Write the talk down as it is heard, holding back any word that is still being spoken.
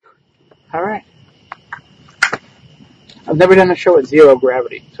All right. I've never done a show at zero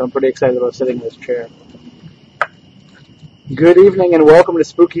gravity, so I'm pretty excited about sitting in this chair. Good evening and welcome to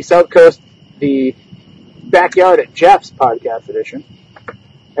Spooky South Coast, the Backyard at Jeff's podcast edition.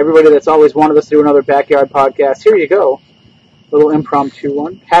 Everybody that's always wanted us to do another backyard podcast, here you go. Little impromptu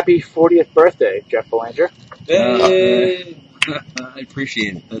one. Happy 40th birthday, Jeff Belanger. Hey! I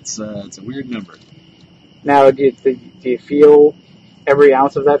appreciate it. That's it's a weird number. Now, do you feel every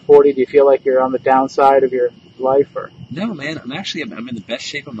ounce of that 40? Do you feel like you're on the downside of your life? Or? No, man. I'm in the best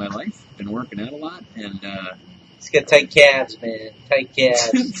shape of my life. Been working out a lot, and He's got tight calves, man. Tight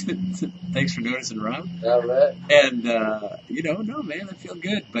calves. thanks for noticing, Rob. All right. And no, man, I feel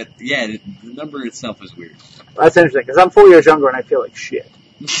good. But yeah, the number itself is weird. That's interesting because I'm 4 years younger and I feel like shit.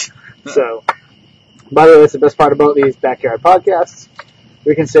 So, by the way, that's the best part about these backyard podcasts.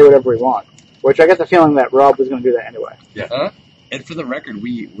 We can say whatever we want, which I get the feeling that Rob was going to do that anyway. Yeah. Huh? And for the record,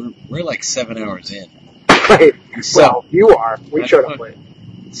 we're like 7 hours in. Right. So, well, you are. We showed up late.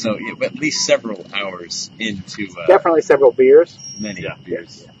 So at least several hours into definitely several beers. Many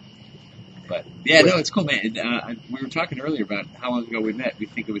beers. Yeah. But yeah, no, it's cool, man. We were talking earlier about how long ago we met. We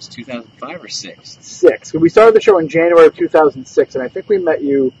think it was 2005 or 6. 6. We started the show in January of 2006, and I think we met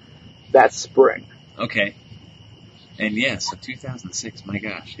you that spring. Okay. And yeah, so 2006. My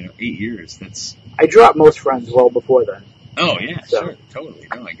gosh, 8 years. That's. I dropped most friends well before then. Oh yeah, so. Sure, totally.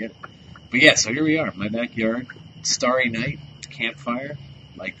 No, I get it. But yeah, so here we are, my backyard, starry night, campfire.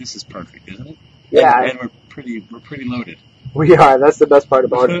 Like, this is perfect, isn't it? Yeah. And we're pretty loaded. We are. That's the best part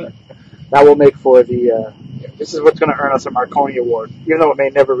about it. That will make for the, this is what's going to earn us a Marconi Award. Even though it may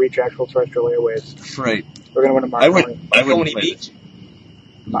never reach actual terrestrial airwaves. Right. We're going to win a Marconi. Marconi Beach?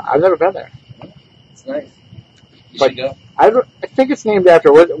 I've never been there. It's nice. You should go. I think it's named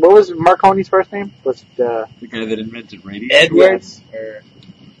after, what was Marconi's first name? Was the guy that invented radio? Edwards? Yes.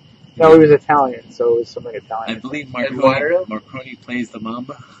 No, he was Italian, so it was something Italian. I believe Marconi plays the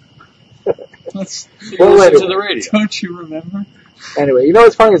Mamba. Let's listen to the radio. Don't you remember? Anyway,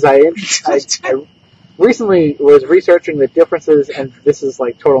 what's funny is I recently was researching the differences, and this is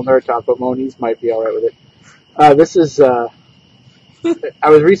like total nerd talk, but Moniz might be alright with it. I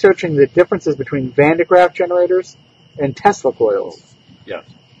was researching the differences between Van de Graaff generators and Tesla coils. Yeah.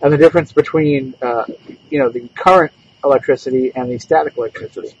 And the difference between, the current electricity and the static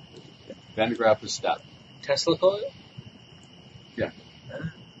electricity. Van de Graaff is static. Tesla coil? Yeah.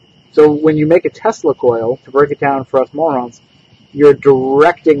 So when you make a Tesla coil, to break it down for us morons, you're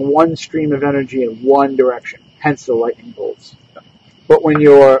directing one stream of energy in one direction, hence the lightning bolts. But when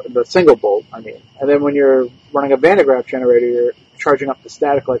you're, the single bolt, and then when you're running a Van de Graaff generator, you're charging up the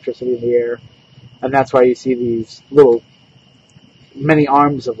static electricity in the air, and that's why you see these little, many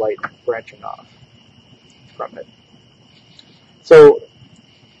arms of lightning branching off from it. So,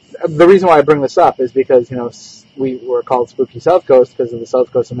 the reason why I bring this up is because, we were called Spooky South Coast because of the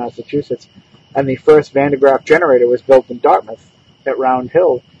south coast of Massachusetts, and the first Van de Graaff generator was built in Dartmouth at Round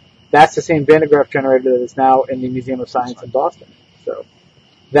Hill. That's the same Van de Graaff generator that is now in the Museum of Science in Boston. So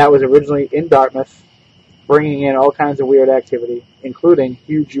that was originally in Dartmouth, bringing in all kinds of weird activity, including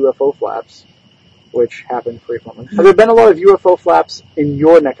huge UFO flaps, which happen frequently. Have there been a lot of UFO flaps in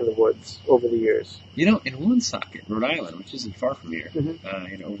your neck of the woods over the years? In Woonsocket, Rhode Island, which isn't far from here,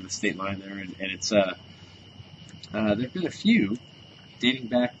 over the state line there, and it's there have been a few dating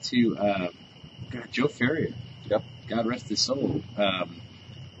back to Joe Ferrier. Yep. God rest his soul.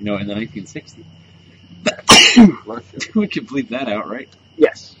 In the 1960s. We can bleep that out, right?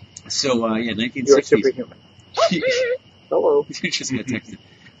 Yes. So 1960s. You're superhuman. Hello. You just got texted.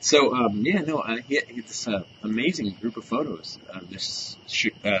 So he had this amazing group of photos of this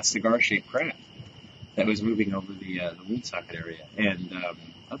cigar-shaped craft that was moving over the Woonsocket area, and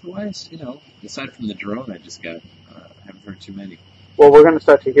otherwise, aside from the drone I just got, I haven't heard too many. Well, we're going to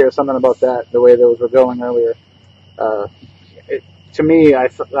start to hear something about that, the way those were going earlier. To me, I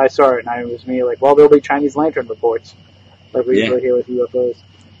saw it, and I was like, well, there'll be Chinese lantern reports, like we usually hear with UFOs.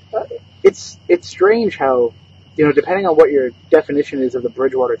 It's strange how, depending on what your definition is of the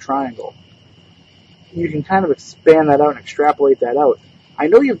Bridgewater Triangle, you can kind of expand that out and extrapolate that out. I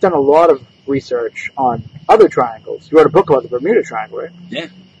know you've done a lot of research on other triangles. You wrote a book about the Bermuda Triangle, right? Yeah.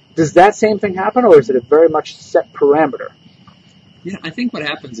 Does that same thing happen, or is it a very much set parameter? Yeah, I think what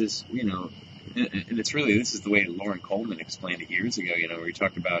happens is, and it's really, this is the way Lauren Coleman explained it years ago, where he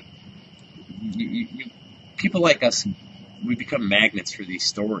talked about people like us, we become magnets for these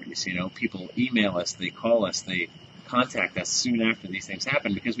stories, people email us, they call us, they contact us soon after these things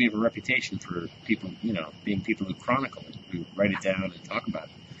happen because we have a reputation for people, being people who chronicle it, who write it down and talk about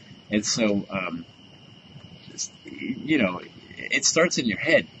it. And so, it starts in your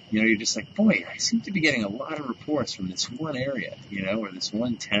head. You're just like, boy, I seem to be getting a lot of reports from this one area, or this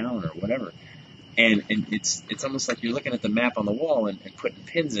one town or whatever. And it's almost like you're looking at the map on the wall and putting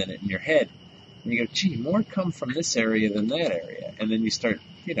pins in it in your head. And you go, gee, more come from this area than that area. And then you start,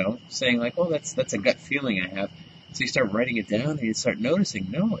 saying like, oh, that's a gut feeling I have. So you start writing it down and you start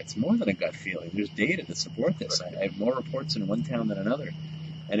noticing, no, it's more than a gut feeling. There's data to support this. I have more reports in one town than another.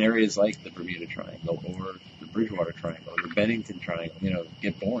 And areas like the Bermuda Triangle or the Bridgewater Triangle or the Bennington Triangle,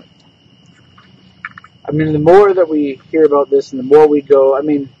 get born. I mean, the more that we hear about this and the more we go, I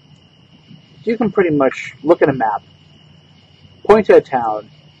mean, you can pretty much look at a map, point to a town,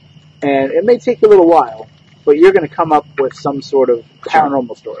 and it may take you a little while, but you're going to come up with some sort of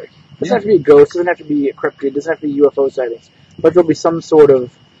paranormal story. It doesn't have to be a ghost, it doesn't have to be a cryptid, it doesn't have to be UFO sightings, but there'll be some sort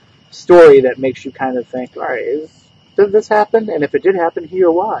of story that makes you kind of think, all right, did this happen? And if it did happen, here,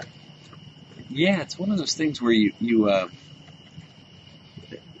 why? Yeah, it's one of those things where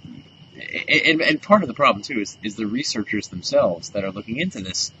and part of the problem too is the researchers themselves that are looking into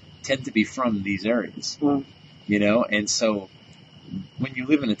this tend to be from these areas, and so when you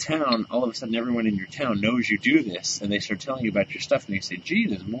live in a town, all of a sudden everyone in your town knows you do this, and they start telling you about your stuff, and you say, gee,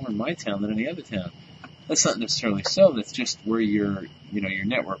 there's more in my town than any other town. That's not necessarily so. That's just where your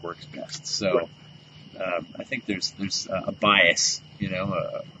network works best. So I think there's a bias,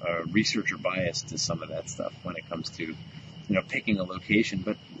 a researcher bias to some of that stuff when it comes to, picking a location.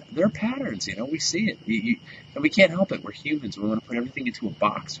 But there are patterns, we see it. And we can't help it. We're humans. We want to put everything into a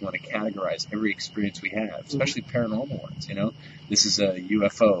box. We want to categorize every experience we have, especially paranormal ones, This is a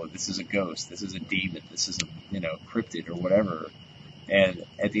UFO. This is a ghost. This is a demon. This is a, cryptid or whatever. And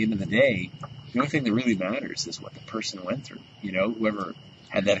at the end of the day, the only thing that really matters is what the person went through. Whoever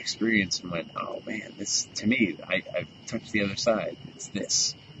had that experience and went, oh man, this, to me, I've touched the other side. It's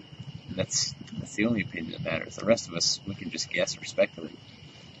this. And that's the only opinion that matters. The rest of us, we can just guess or speculate.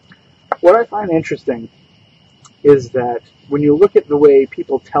 What I find interesting is that when you look at the way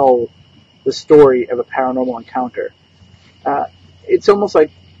people tell the story of a paranormal encounter, it's almost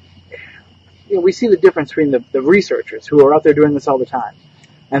like, we see the difference between the researchers who are out there doing this all the time,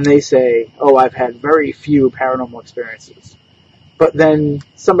 and they say, oh, I've had very few paranormal experiences. But then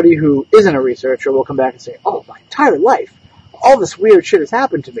somebody who isn't a researcher will come back and say, oh, my entire life, all this weird shit has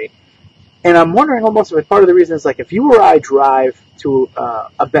happened to me. And I'm wondering almost if part of the reason is like if you or I drive to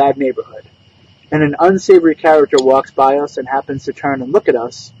a bad neighborhood and an unsavory character walks by us and happens to turn and look at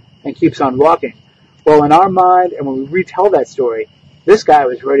us and keeps on walking, well, in our mind, and when we retell that story, this guy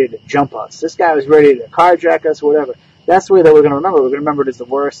was ready to jump us. This guy was ready to carjack us, whatever. That's the way that we're going to remember. We're going to remember it as the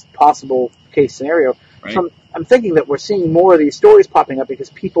worst possible case scenario. Right. So I'm thinking that we're seeing more of these stories popping up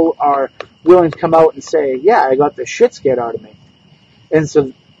because people are willing to come out and say, yeah, I got the shit scared out of me. And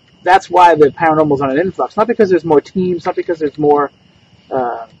so that's why the paranormal's on an influx. Not because there's more teams, not because there's more,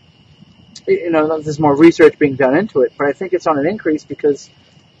 there's more research being done into it, but I think it's on an increase because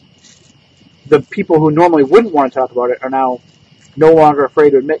the people who normally wouldn't want to talk about it are now no longer afraid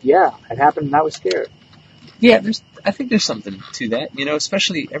to admit, yeah, it happened and I was scared. Yeah, I think there's something to that,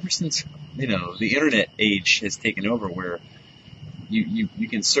 especially ever since, the internet age has taken over where you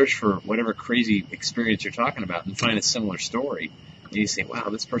can search for whatever crazy experience you're talking about and find a similar story. And you say, wow,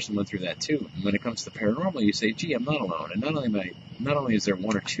 this person went through that too. And when it comes to paranormal, you say, gee, I'm not alone. And not only is there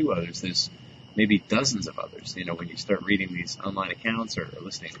one or two others, there's maybe dozens of others, when you start reading these online accounts or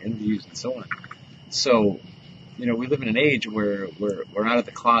listening to interviews and so on. So, we live in an age where we're out of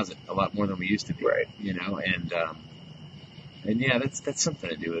the closet a lot more than we used to be. Right. And yeah, that's something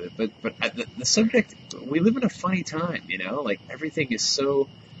to do with it. But the subject, we live in a funny time, like everything is so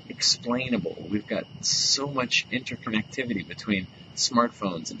explainable. We've got so much interconnectivity between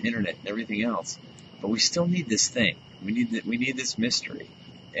smartphones and internet and everything else, but we still need this thing. We need this mystery,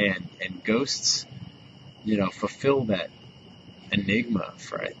 and ghosts, fulfill that enigma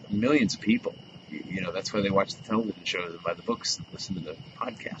for millions of people. That's why they watch the television shows and buy the books and listen to the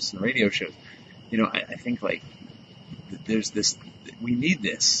podcasts and radio shows. I think like there's this. We need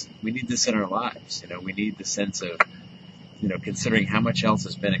this. We need this in our lives. We need the sense of, considering how much else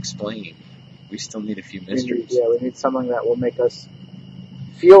has been explained, we still need a few mysteries. We need something that will make us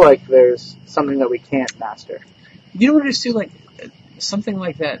feel like there's something that we can't master. You know what it is too? Like something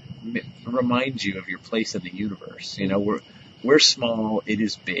like that reminds you of your place in the universe. We're small. It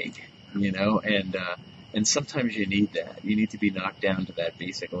is big. And sometimes you need that. You need to be knocked down to that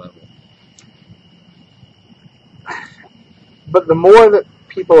basic level. But the more that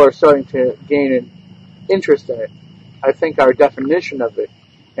people are starting to gain an interest in it, I think our definition of it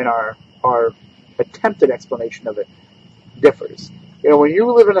and our attempted explanation of it differs. When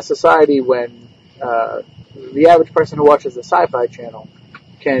you live in a society when the average person who watches the Sci-Fi Channel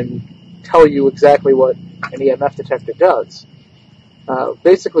can tell you exactly what an EMF detector does.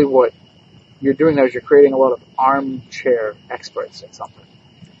 Basically, what you're doing now is you're creating a lot of armchair experts in something.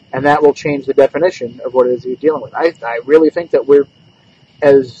 And that will change the definition of what it is you're dealing with. I really think that we're,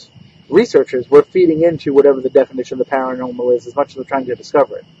 as researchers, we're feeding into whatever the definition of the paranormal is as much as we're trying to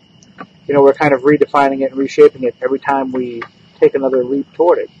discover it. You know, we're kind of redefining it and reshaping it every time we take another leap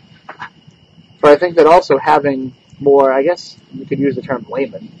toward it. But I think that also having more, I guess you could use the term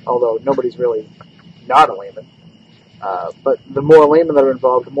layman, although nobody's really not a layman. But the more laymen that are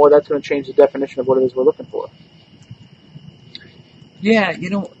involved, the more that's going to change the definition of what it is we're looking for. Yeah,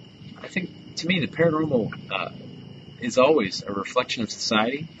 I think, to me, the paranormal is always a reflection of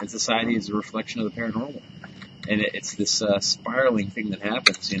society, and society is a reflection of the paranormal. And it's this spiraling thing that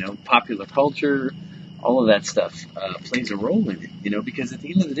happens, popular culture, all of that stuff plays a role in it, because at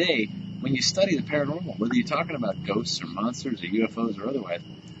the end of the day, when you study the paranormal, whether you're talking about ghosts or monsters or UFOs or otherwise,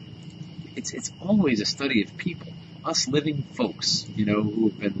 it's always a study of people, us living folks, who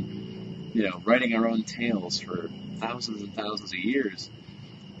have been, writing our own tales for thousands and thousands of years.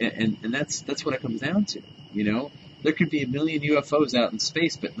 And that's what it comes down to, There could be a million UFOs out in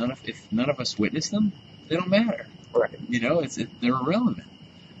space, but if none of us witness them, they don't matter. Right. They're irrelevant.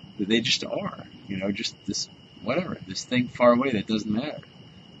 They just are. Just this thing far away that doesn't matter.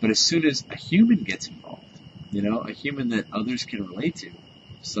 But as soon as a human gets involved, a human that others can relate to,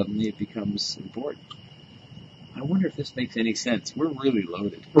 suddenly it becomes important. I wonder if this makes any sense. We're really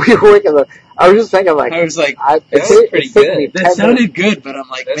loaded. I was just thinking, that's pretty good. That sounded good, but I'm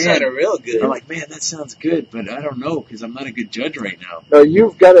like, that sounded real good. I'm like, man, that sounds good, but I don't know, because I'm not a good judge right now. No,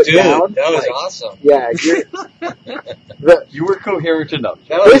 you've got it Dude, down. that was awesome. Yeah. You were coherent enough.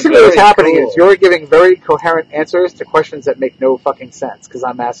 Basically what's happening is you're giving very coherent answers to questions that make no fucking sense, because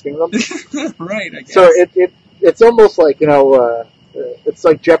I'm asking them. Right, I guess. So it's almost like, it's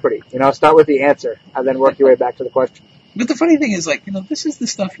like Jeopardy. Start with the answer, and then work your way back to the question. But the funny thing is, this is the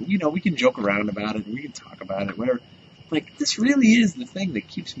stuff, we can joke around about it, and we can talk about it, whatever. This really is the thing that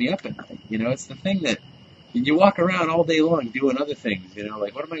keeps me up at night. It's the thing that you walk around all day long doing other things, what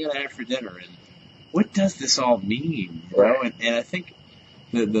am I going to have for dinner? And what does this all mean? Right. And I think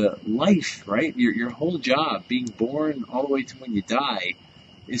the life, right, your whole job, being born all the way to when you die,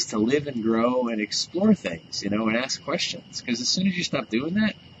 is to live and grow and explore things, and ask questions. Because as soon as you stop doing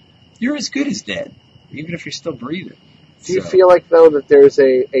that, you're as good as dead, even if you're still breathing. Do you feel like, though, that there's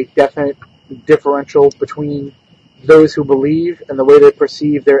a definite differential between those who believe and the way they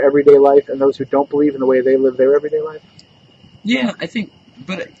perceive their everyday life and those who don't believe in the way they live their everyday life? Yeah, I think,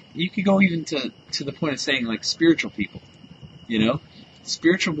 but you could go even to the point of saying, spiritual people,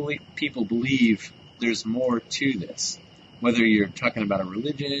 Spiritual people believe there's more to this. Whether you're talking about a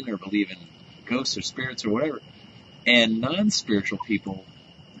religion or believe in ghosts or spirits or whatever. And non-spiritual people,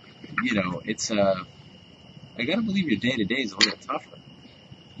 it's I gotta believe your day-to-day is a little tougher.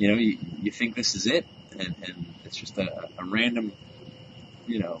 You think this is it, and it's just a random,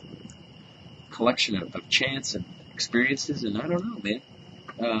 collection of chance and experiences, and I don't know,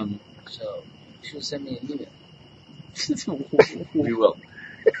 man. So, you should send me an email. We will.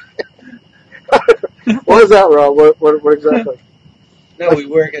 What is that, Rob? What exactly? No, we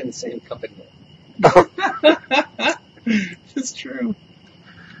work in the same company. That's true.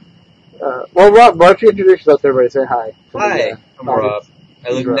 Well, Rob, why don't you introduce yourself to everybody? Say hi. Hi, I'm Rob.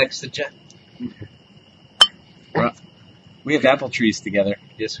 I live Rob. next to Jen. We have apple trees together.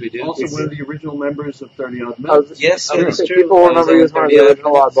 Yes, we do. Also one of the original members of 30 Odd I Minutes. was Yes, I was that's gonna say, true. people remember you as one of the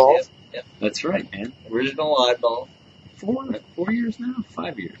original oddballs. Yep. That's right, man. Original oddball. 4 years now?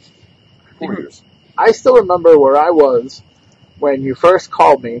 5 years. 4 years. I still remember where I was when you first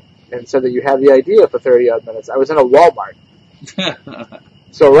called me and said that you had the idea for 30 Odd Minutes. I was in a Walmart.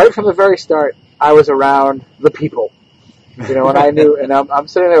 So right from the very start, I was around the people. And I knew, and I'm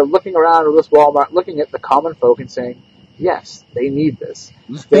sitting there looking around at this Walmart, looking at the common folk and saying, yes, they need this.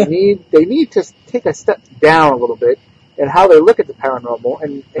 They need to take a step down a little bit in how they look at the paranormal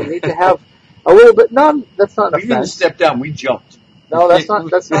and need to have a little bit, that's not an We didn't offense. step down, we jumped. No, that's not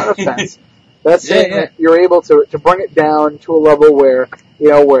an offense. That's Yeah, saying yeah. that you're able to bring it down to a level where,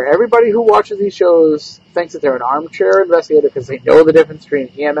 where everybody who watches these shows thinks that they're an armchair investigator because they know the difference between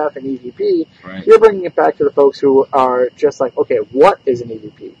EMF and EVP. Right. You're bringing it back to the folks who are just like, okay, what is an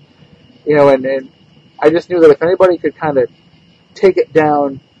EVP? And I just knew that if anybody could kind of take it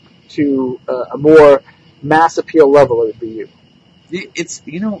down to a more mass appeal level, it would be you. It's,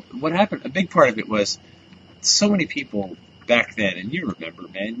 what happened, a big part of it was so many people back then, and you remember,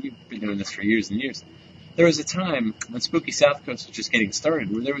 man, you've been doing this for years and years. There was a time when Spooky South Coast was just getting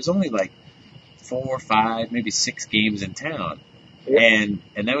started where there was only 4, 5, maybe 6 games in town. Yep.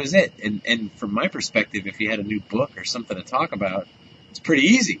 And that was it. And from my perspective, if you had a new book or something to talk about, it's pretty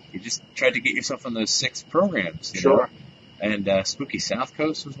easy. You just tried to get yourself on those 6 programs. You know? And Spooky South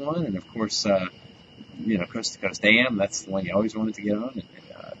Coast was one, and of course, Coast to Coast AM. That's the one you always wanted to get on.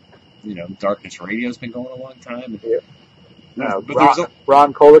 And Darkness Radio's been going a long time. Yeah. But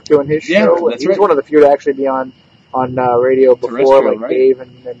Ron Kolick doing his show. That's He's right. one of the few to actually be on radio before, Terrestrial, like right? Dave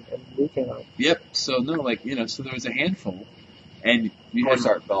and we came out. Yep. So no, so there was a handful, and you Of had course,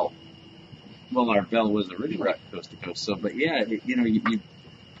 Art Bell. Well, Art Bell was originally Coast to Coast. So, but yeah, you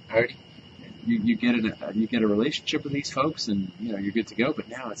get a relationship with these folks, and you're good to go. But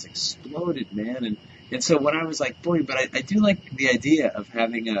now it's exploded, man. And so when I was like, boy, but I do like the idea of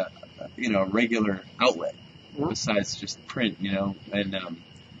having a regular outlet besides just print,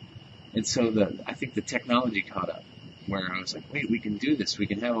 and so I think the technology caught up, where I was like, wait, we can do this. We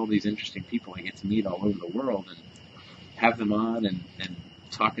can have all these interesting people I get to meet all over the world and have them on and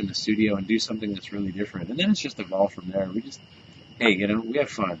talk in the studio and do something that's really different. And then it's just evolved from there. We just, hey, we have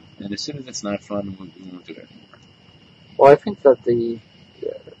fun. And as soon as it's not fun, we won't do it anymore. Well, I think that the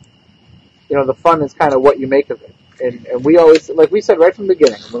fun is kind of what you make of it. And we always, like we said right from the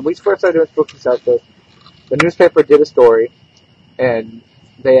beginning, when we first started doing Spooky South Coast, the newspaper did a story, and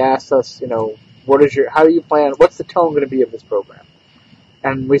they asked us, how do you plan, what's the tone going to be of this program?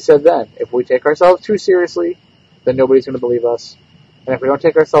 And we said then, if we take ourselves too seriously, then nobody's going to believe us. And if we don't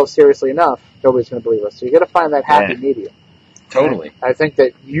take ourselves seriously enough, nobody's going to believe us. So you got to find that happy medium. Totally. And I think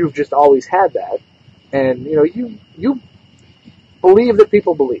that you've just always had that, and you believe that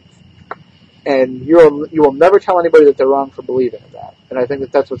people believe, and you will never tell anybody that they're wrong for believing in that. And I think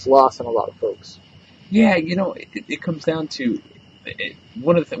that that's what's lost in a lot of folks. Yeah, it comes down to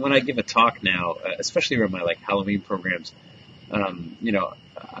one of the when I give a talk now, especially around my Halloween programs.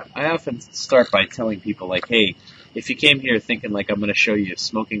 I often start by telling people hey, if you came here thinking I'm going to show you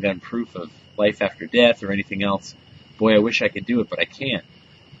smoking gun proof of life after death or anything else, boy, I wish I could do it, but I can't.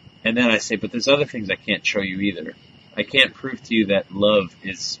 And then I say, but there's other things I can't show you either. I can't prove to you that love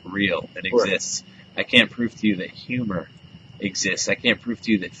is real and exists. Right. I can't prove to you that humor exists. I can't prove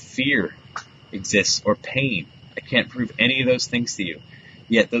to you that fear exists or pain. I can't prove any of those things to you.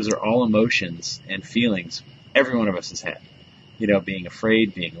 Yet those are all emotions and feelings every one of us has had. Being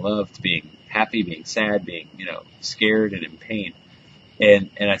afraid, being loved, being happy, being sad, being, scared and in pain. And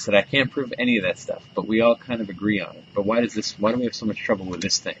I said, I can't prove any of that stuff, but we all kind of agree on it. But why do we have so much trouble with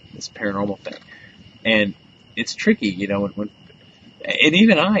this thing, this paranormal thing? And it's tricky, and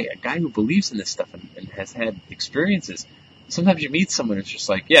even I, a guy who believes in this stuff and has had experiences, sometimes you meet someone who's just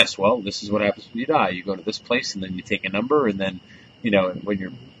like, yes, well, this is what happens when you die. You go to this place and then you take a number, and then, when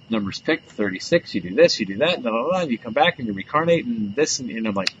your number's picked, 36, you do this, you do that, and you come back and you reincarnate and this, and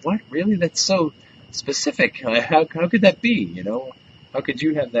I'm like, what? Really? That's so specific. How could that be, How could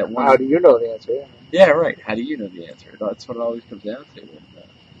you have that one? How do you know the answer? Yeah, right. How do you know the answer? That's what it always comes down to. And,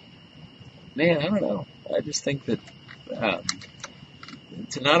 man, I don't know. I just think that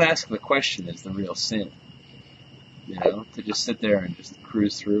to not ask the question is the real sin. To just sit there and just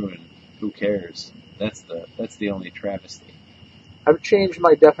cruise through and who cares? That's the only travesty. I've changed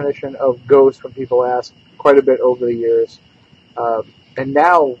my definition of ghost when people ask quite a bit over the years, and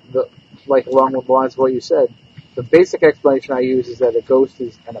now along with the lines of what you said. The basic explanation I use is that a ghost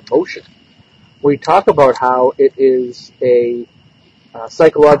is an emotion. We talk about how it is a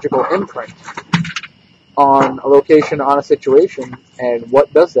psychological imprint on a location, on a situation, and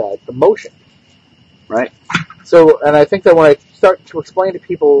what does that? Emotion. Right. So, and I think that when I start to explain to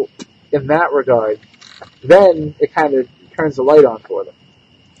people in that regard, then it kind of turns the light on for them.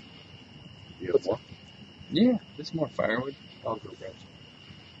 You have more? Yeah, there's more firewood. I'll go grab some.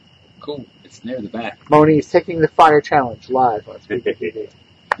 Cool. It's near the back. Moni's taking the fire challenge live on Speaker TV.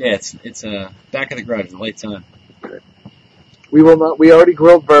 Yeah, it's back of the garage. The light's on. We will not. We already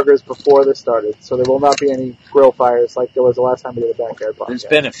grilled burgers before this started, so there will not be any grill fires like there was the last time we did a backyard podcast. There's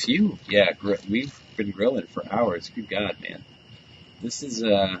been a few. Yeah, we've been grilling for hours. Good God, man. This is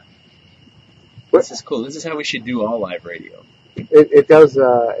cool. This is how we should do all live radio. It does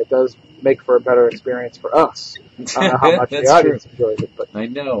make for a better experience for us. I don't know how much the audience enjoys it, but I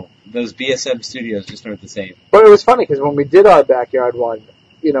know those BSM studios just aren't the same. But it was funny because when we did our backyard one,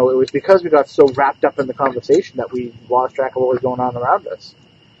 it was because we got so wrapped up in the conversation that we lost track of what was going on around us,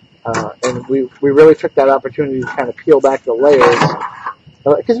 and we really took that opportunity to kind of peel back the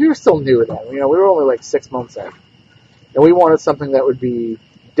layers because we were still new then. We were only 6 months in, and we wanted something that would be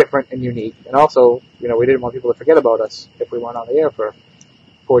different and unique, and also we didn't want people to forget about us if we weren't on the air for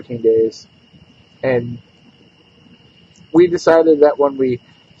 14 days, and we decided that when we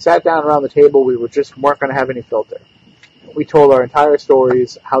sat down around the table. We weren't going to have any filter. We told our entire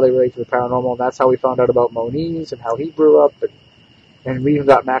stories, how they relate to the paranormal, and that's how we found out about Moniz and how he grew up. And we even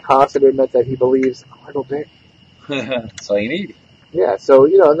got Matt Costa to admit that he believes a little bit. That's all you need. Yeah, so,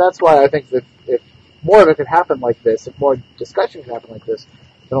 and that's why I think that if more of it could happen like this, if more discussion could happen like this,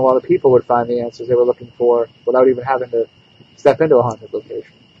 then a lot of people would find the answers they were looking for without even having to step into a haunted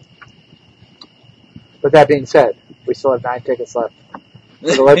location. But that being said, we still have 9 tickets left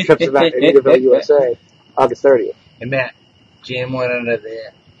for the Lead Trips event in Eagleville, USA, August 30th. And Matt, jam one under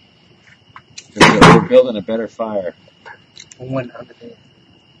there. We're building a better fire. One under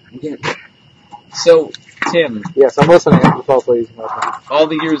there. So, Tim, Yes, I'm listening. I'm also using my phone. all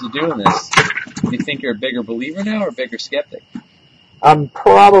the years of doing this, do you think you're a bigger believer now or a bigger skeptic? I'm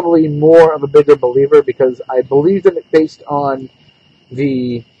probably more of a bigger believer because I believed in it based on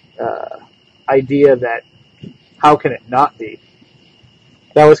the idea that how can it not be?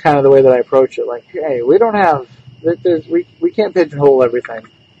 That was kind of the way that I approached it. Like, hey, we don't have, we can't pigeonhole everything.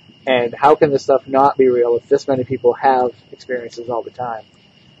 And how can this stuff not be real if this many people have experiences all the time?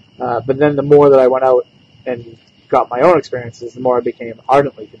 But then the more that I went out and got my own experiences, the more I became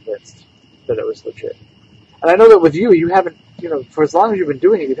ardently convinced that it was legit. And I know that with you haven't, for as long as you've been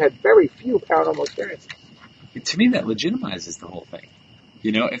doing it, you've had very few paranormal experiences. To me, that legitimizes the whole thing.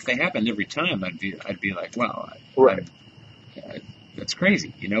 If they happened every time, I'd be like, wow, Right. That's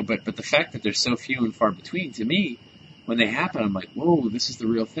crazy, But the fact that there's so few and far between, to me, when they happen, I'm like, whoa, this is the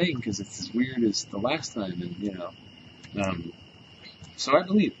real thing because it's as weird as the last time, and so I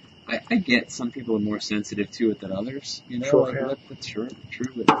believe. I get some people are more sensitive to it than others, Sure, yeah. That's true.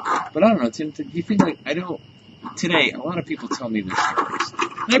 But I don't know, Tim. Do you think today? A lot of people tell me their stories,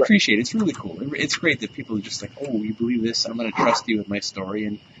 and I appreciate it. It's really cool. It's great that people are just like, oh, you believe this? I'm going to trust you with my story,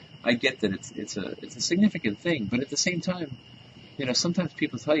 and I get that it's a significant thing. But at the same time, sometimes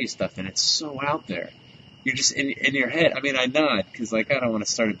people tell you stuff and it's so out there. You're just in your head. I mean, I nod because I don't want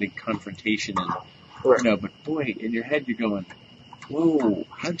to start a big confrontation, and Right. but boy, in your head you're going, whoa,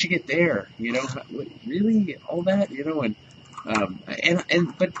 how'd you get there? Really? All that? And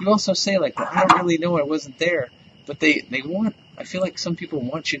but you also say like, well, I don't really know, I wasn't there. But they want, I feel like some people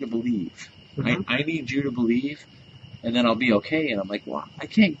want you to believe. Mhm. I need you to believe, and then I'll be okay. And I'm like, well, I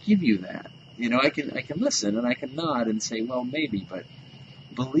can't give you that. I can listen and I can nod and say, well, maybe, but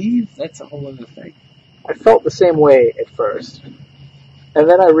believe, that's a whole other thing. I felt the same way at first. And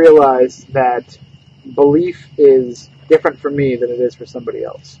then I realized that belief is different for me than it is for somebody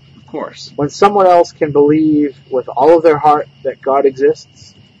else. Of course. When someone else can believe with all of their heart that God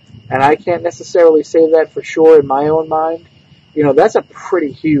exists, and I can't necessarily say that for sure in my own mind, that's a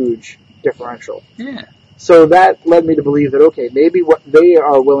pretty huge differential. Yeah. So that led me to believe that, okay, maybe what they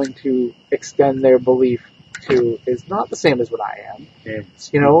are willing to extend their belief to is not the same as what I am. Yeah.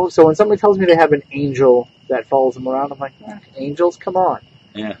 So when somebody tells me they have an angel that follows them around, I'm like, angels, come on.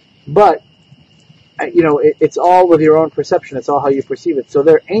 Yeah. But, it's all with your own perception. It's all how you perceive it. So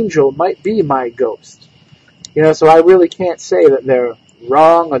their angel might be my ghost. So I really can't say that they're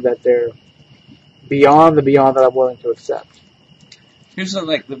wrong or that they're beyond the beyond that I'm willing to accept. Here's something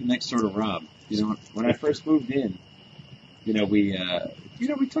like living next door to Rob. When I first moved in, we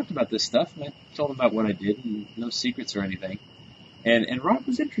talked about this stuff, and I told him about what I did, and no secrets or anything. And Rob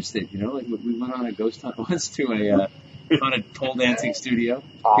was interested, like we went on a ghost hunt once to a haunted pole dancing studio.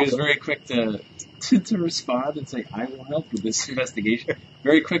 Awesome. He was very quick to respond and say, I will help with this investigation.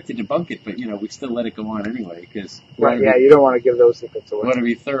 Very quick to debunk it, but we still let it go on anyway because Right, yeah, you don't want to give those secrets away. want to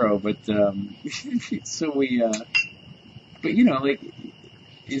be thorough. But so we, but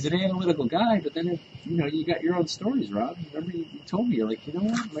he's an analytical guy. But then you got your own stories, Rob. Remember you told me, you're like,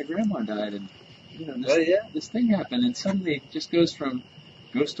 what, my grandma died, and this thing happened, and suddenly it just goes from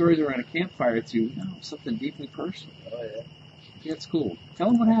ghost stories around a campfire to something deeply personal. Oh, yeah. Yeah, it's cool. Tell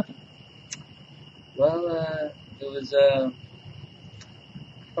him what happened. Well, it was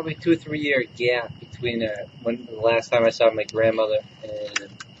probably 2 or 3 year gap between when the last time I saw my grandmother, and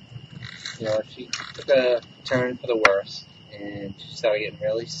she took a turn for the worse, and she started getting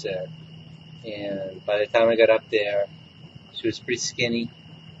really sick. And by the time I got up there, she was pretty skinny.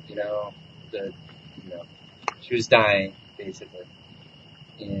 She was dying basically,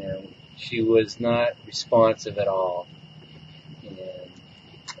 and she was not responsive at all. And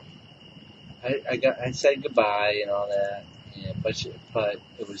I said goodbye and all that, but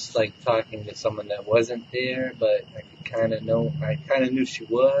it was like talking to someone that wasn't there, but I kind of knew she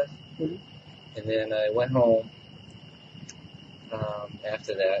was. Mm-hmm. And then I went home.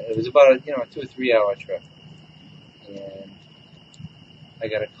 After that, it was about a 2 or 3 hour trip, and I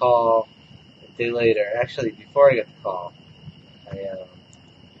got a call a day later. Actually, before I got the call,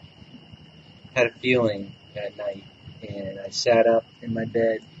 had a feeling at night, and I sat up in my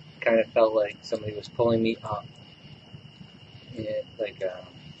bed, kind of felt like somebody was pulling me up, and,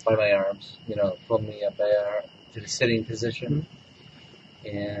 by my arms, pulling me up to the sitting position,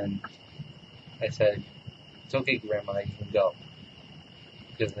 and I said, "It's okay, Grandma, you can go."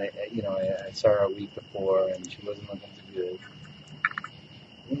 Because I saw her a week before, and she wasn't looking too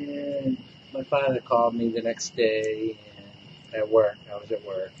good. And my father called me the next day, and I was at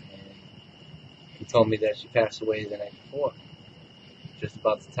work, and he told me that she passed away the night before, just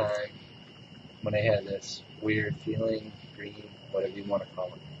about the time when I had this weird feeling, dream, whatever you want to call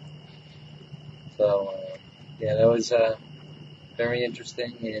it. So, that was very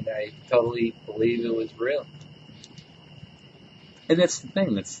interesting, and I totally believe it was real. And that's the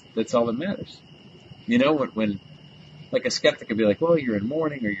thing. That's all that matters. When like a skeptic could be like, "Well, you're in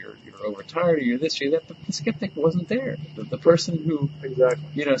mourning, or you're overtired, or you're this, or that," but the skeptic wasn't there. The person who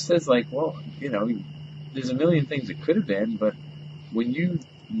says like, "Well, there's a million things it could have been," but when you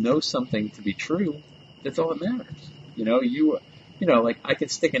know something to be true, that's all that matters. Like I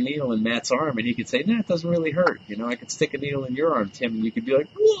could stick a needle in Matt's arm, and he could say, "No, it doesn't really hurt." I could stick a needle in your arm, Tim, and you could be like,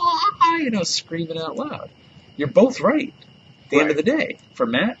 "Wah!" Screaming out loud. You're both right. At the end of the day, for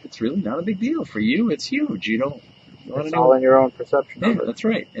Matt, it's really not a big deal. For you, it's huge. It's all in your own perception. Yeah, that's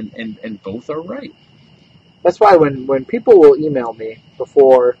right, and both are right. That's why when people will email me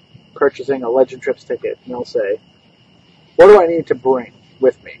before purchasing a Legend Trips ticket, and they'll say, "What do I need to bring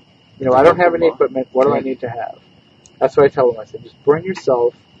with me? I don't have any equipment. What do I need to have?" That's what I tell them. I said, just bring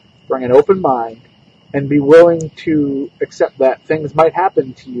yourself, bring an open mind, and be willing to accept that things might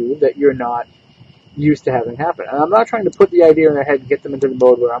happen to you that you're not used to having happen. And I'm not trying to put the idea in their head and get them into the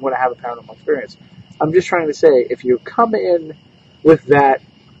mode where I'm going to have a paranormal experience. I'm just trying to say, if you come in with that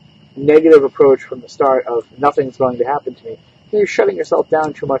negative approach from the start of nothing's going to happen to me, you're shutting yourself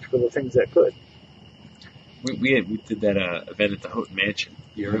down too much for the things that could. We did that event at the Houghton Mansion.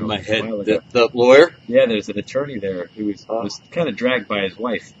 You're in my head. The lawyer? Yeah, there's an attorney there who was kind of dragged by his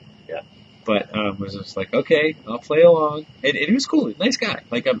wife. Yeah. But was just like, okay, I'll play along, and he was cool, nice guy.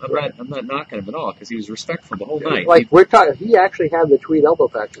 Like I'm not knocking him at all because he was respectful the whole night. Like we're talking, he actually had the tweed elbow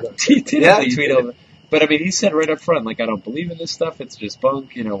patches on. He did have the tweed elbow. But I mean, he said right up front, like, I don't believe in this stuff. It's just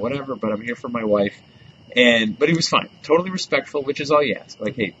bunk, whatever. But I'm here for my wife. But he was fine, totally respectful, which is all you ask.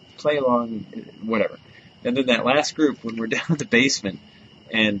 Like, hey, play along, whatever. And then that last group, when we're down in the basement,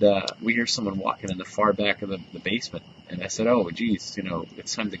 and we hear someone walking in the far back of the basement, and I said, "Oh, geez,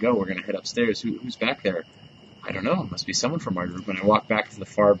 it's time to go. We're gonna head upstairs. Who's back there?" "I don't know. It must be someone from our group." And I walk back to the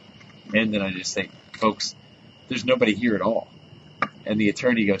far end, and I just say, "Folks, there's nobody here at all." And the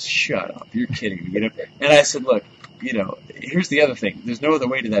attorney goes, "Shut up! You're kidding me." And I said, "Look, here's the other thing. There's no other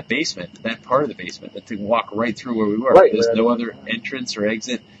way to that basement, that part of the basement, than to walk right through where we were. Right, there's no other entrance or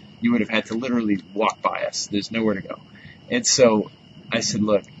exit. You would have had to literally walk by us. There's nowhere to go." And so I said,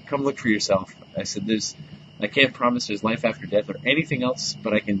 "Look, come look for yourself." I said, I can't promise there's life after death or anything else,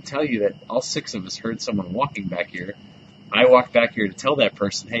 but I can tell you that all 6 of us heard someone walking back here. I walked back here to tell that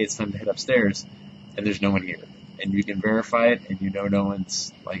person, hey, it's time to head upstairs, and there's no one here. And you can verify it, and no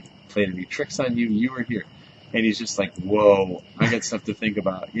one's, played any tricks on you. You were here. And he's just like, whoa, I got stuff to think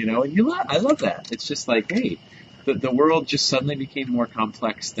about, And I love that. It's just like, hey, the world just suddenly became more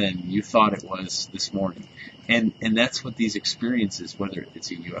complex than you thought it was this morning. And that's what these experiences, whether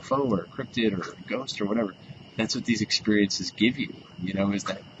it's a UFO or a cryptid or a ghost or whatever, that's what these experiences give you, is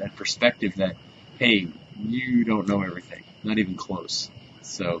that perspective that, hey, you don't know everything, not even close.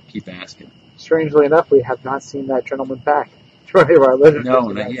 So keep asking. Strangely enough, we have not seen that gentleman back to any of our legends. No,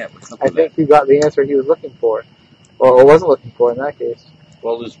 not yet. I think he got the answer he was looking for, or wasn't looking for in that case.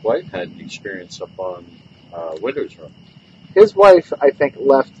 Well, his wife had an experience up on Widow's Room. His wife, I think,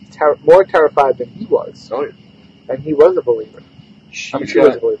 left more terrified than he was. Oh, yeah. And he was a believer. She was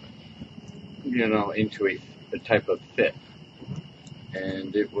got, a believer. Into a type of fit.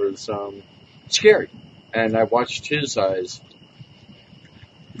 And it was scary. And I watched his eyes.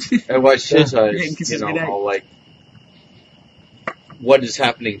 All like, what is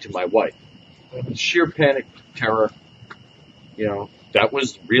happening to my wife? Sheer panic, terror. That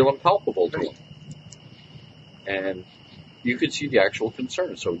was real and palpable to him. And you could see the actual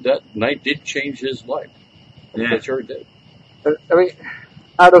concern. So that night did change his life. Yeah. It sure did. I mean,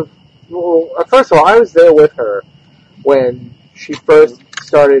 first of all, I was there with her when she first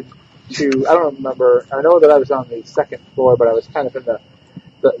started to, I don't remember, I know that I was on the 2nd floor, but I was kind of in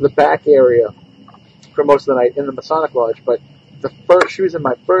the back area for most of the night in the Masonic Lodge, but she was in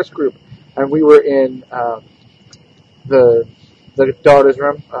my first group, and we were in the daughter's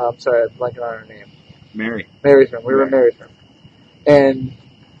room. I'm sorry, I'm blanking on her name. Mary's room. We were in Mary's room. And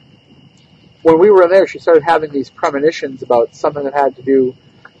when we were in there, she started having these premonitions about something that had to do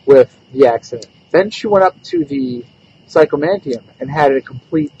with the accident. Then she went up to the Psychomantium and had a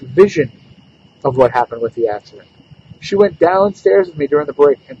complete vision of what happened with the accident. She went downstairs with me during the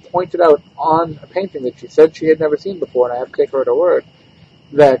break and pointed out on a painting that she said she had never seen before, and I have to take her at her word,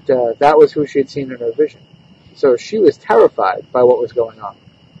 that that was who she had seen in her vision. So she was terrified by what was going on.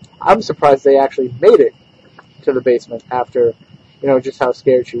 I'm surprised they actually made it to the basement after, just how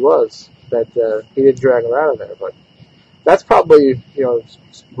scared she was that he didn't drag her out of there. But that's probably,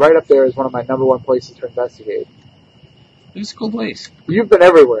 right up there as one of my number one places to investigate. It's a cool place You've been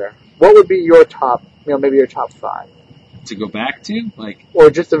everywhere. What would be your top, maybe your top 5? to go back to. Or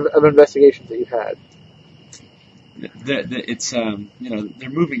just of investigations that you've had? It's they're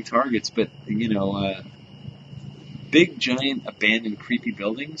moving targets, but big, giant, abandoned, creepy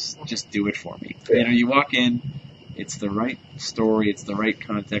buildings just do it for me. Yeah. You walk in, it's the right story, it's the right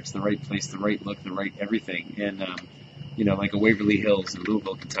context, the right place, the right look, the right everything. And like a Waverly Hills in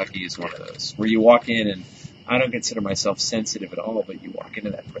Louisville, Kentucky is one of those where you walk in, and I don't consider myself sensitive at all, but you walk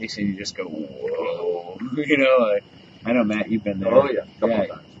into that place and you just go, whoa, I know, Matt, you've been there. Oh yeah, couple of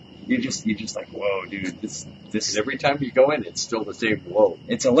times. You're just like, whoa, dude, this. And every time you go in, it's still the same whoa.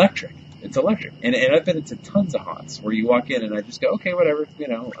 It's electric. It's electric. And I've been into tons of haunts where you walk in and I just go, okay, whatever,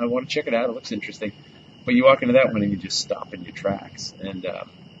 I want to check it out. It looks interesting. But you walk into that one and you just stop in your tracks. And,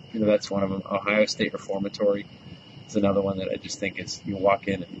 that's one of them. Ohio State Reformatory is another one that I just think is, you walk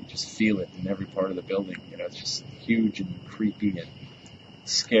in and you just feel it in every part of the building. It's just huge and creepy and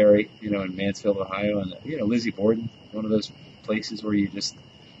scary, in Mansfield, Ohio. And, Lizzie Borden, one of those places where you just,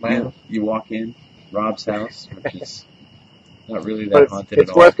 you walk in, Rob's house, which is not really that haunted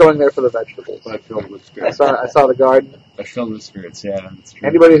it's at all. worth going there for the vegetables. But filled with spirits. I saw the garden. But filled with spirits, yeah, that's true.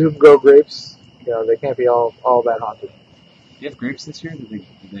 Anybody who can grow grapes, they can't be all that haunted. Do you have grapes this year? Did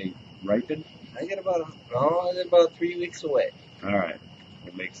they ripen? I get about 3 weeks away. All right.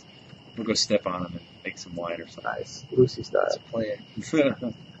 We'll go step on them and make some wine or something. Nice. Lucy style. That's a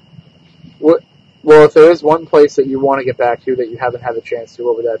plan. Well, if there is one place that you want to get back to that you haven't had the chance to,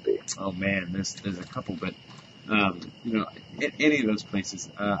 what would that be? Oh man, there's a couple, but any of those places.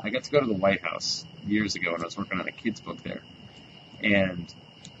 I got to go to the White House years ago when I was working on a kid's book there, and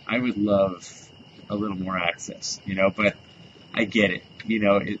I would love a little more access, but I get it.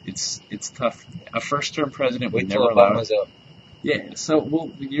 It's tough. A first-term president would Wait never till allow. Obama's up. Yeah,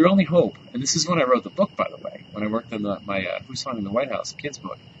 so your only hope, and this is when I wrote the book, by the way, when I worked on my Who's Haunting the White House kids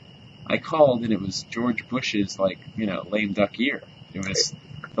book. I called, and it was George Bush's, lame duck year. It was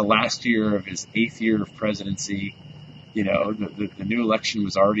the last year of his 8th year of presidency. The new election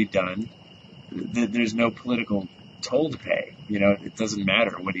was already done. There's no political toll to pay. It doesn't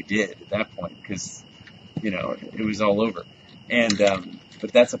matter what he did at that point because, it was all over. And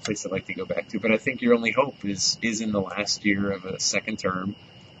but that's a place I'd like to go back to. But I think your only hope is in the last year of a second term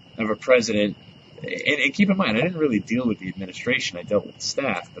of a president. And keep in mind, I didn't really deal with the administration. I dealt with the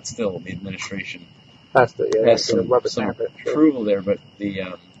staff, but still, the administration Has has some represent it. Sure. approval there. But the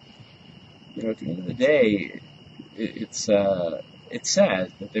at the end of the day, it's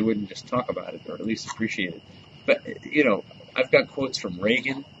sad that they wouldn't just talk about it or at least appreciate it. But I've got quotes from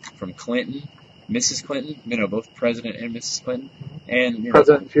Reagan, from Clinton, Mrs. Clinton, both President and Mrs. Clinton, and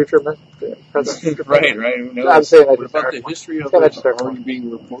President, future President. right. Who knows? I'm saying that What just about started. the history of Yeah, it that's fair. already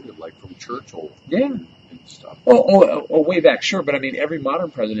being reported, like from Churchill Yeah. and stuff? Oh, way back, sure. But I mean, every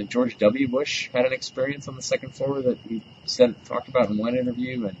modern president, George W. Bush had an experience on the second floor that he talked about in one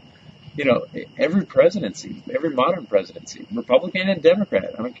interview, and every presidency, every modern presidency, Republican and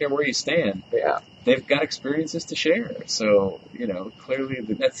Democrat, I don't care where you stand, Yeah. they've got experiences to share. So clearly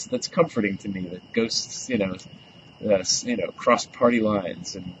that's comforting to me that ghosts, cross party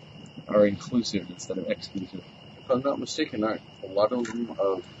lines and are inclusive instead of exclusive. If I'm not mistaken, aren't a lot of them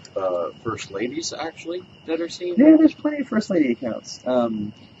of first ladies actually that are seen? Yeah, there's plenty of first lady accounts.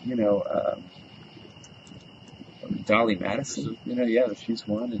 Dolly Madison, she's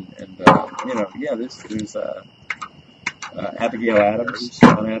one, and there's Abigail Adams,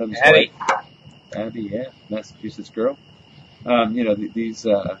 John Adams' Abby. wife. Abby, yeah, Massachusetts girl. These.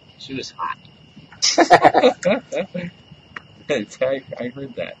 She was hot. I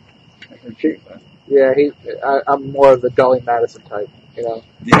heard that. Yeah, I'm more of the Dolly Madison type. Yeah.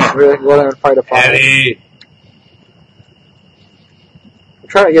 Really go there and fight a fire. Abby. I'm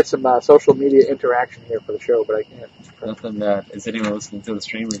trying to get some social media interaction here for the show, but I can't. Nothing. Is anyone listening to the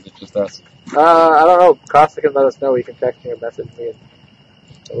stream, or is it just us? I don't know. Costa can let us know. He can text me or message me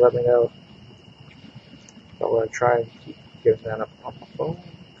and let me know. So I'm going to try and keep getting that up on my phone.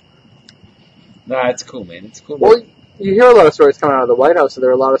 Nah, it's cool, man. It's cool. Well, you hear a lot of stories coming out of the White House, so there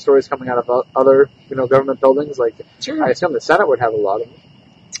are a lot of stories coming out of other, government buildings. Like, Sure. I assume the Senate would have a lot of them.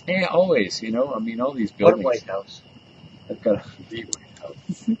 Yeah, always. I mean, all these What buildings. White House? I've got The White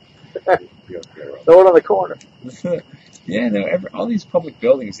House. The one on the corner. yeah, no, all these public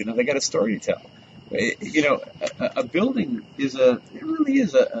buildings, they got a story to tell. A building it really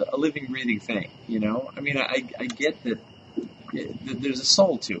is a living, breathing thing. I mean, I get that there's a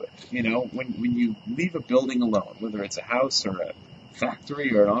soul to it. When you leave a building alone, whether it's a house or a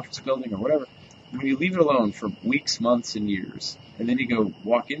factory or an office building or whatever, when you leave it alone for weeks, months, and years, and then you go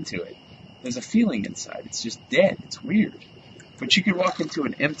walk into it, there's a feeling inside. It's just dead. It's weird. But you could walk into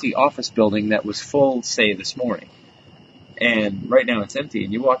an empty office building that was full, say, this morning, and right now it's empty,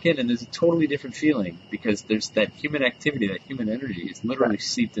 and you walk in and there's a totally different feeling because there's that human activity, that human energy is literally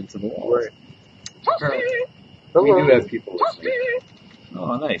seeped into the walls. Right. We do have people listening.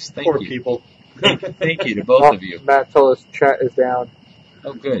 Oh, nice. Thank Poor you. people. Thank you to both of you. Matt told us chat is down.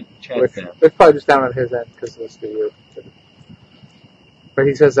 Oh, good. Chat Which, down. it's probably just down on his end because of the studio. But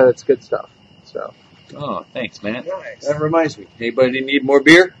he says that it's good stuff. So Oh, thanks, Matt. Nice. That reminds me. Anybody need more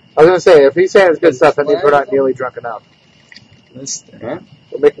beer? I was going to say, if he's saying it's good stuff, that means we're not nearly drunk enough. Let's, Huh?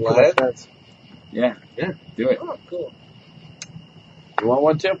 We're making too much Live? sense. yeah, Yeah. do it. Oh, cool. You want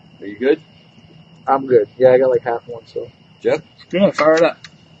one, Tim? Are you good? I'm good. Yeah, I got like half one, so. Jeff? Yeah, fire it up.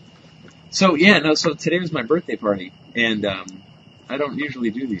 So today was my birthday party, and I don't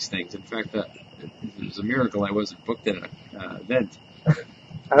usually do these things. In fact, it was a miracle I wasn't booked at an event.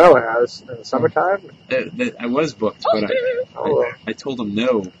 I know, I was in the summertime. I was booked, but Oh, I told him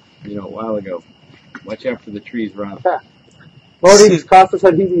no, a while ago. Watch out for the trees, Rob. Modi, Costa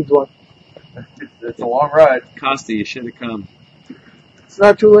said he needs one. It's a long ride. Costa, you should have come. It's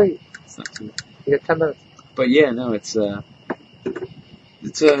not too late. It's not too. You got 10 minutes. But yeah, no, it's a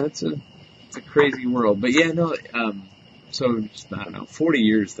crazy world. But yeah, no, so just, I don't know, 40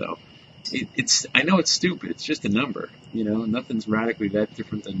 years though. I know it's stupid. It's just a number, nothing's radically that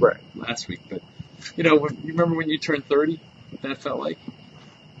different than Right. last week. But, you remember when you turned 30? What that felt like?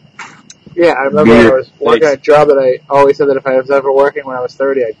 Yeah, I remember Beer. I was working Thanks. a job that I always said that if I was ever working when I was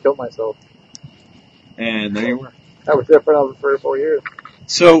 30, I'd kill myself. And there you were. That was different over 3 or 4 years.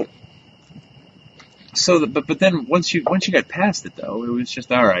 But then once you got past it though, it was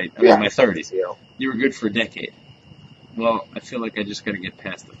just all right. I'm in my 30s. You know. You were good for a decade. Well, I feel like I just got to get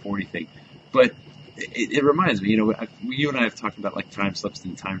past the 40 thing. But it reminds me, you and I have talked about like time slips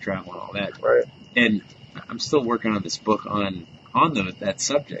and time travel and all that. Right. And I'm still working on this book on that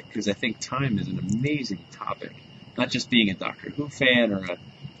subject because I think time is an amazing topic. Not just being a Doctor Who fan or a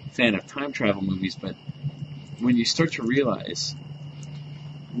fan of time travel movies, but when you start to realize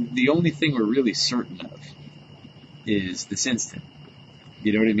the only thing we're really certain of is this instant.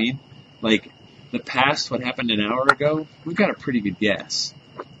 You know what I mean? Like the past, what happened an hour ago, we've got a pretty good guess.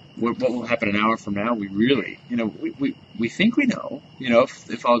 What will happen an hour from now, we really, we think we know.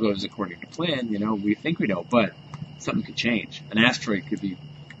 If all goes according to plan, we think we know, but something could change. An asteroid could be,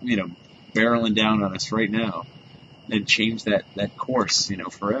 barreling down on us right now and change that course,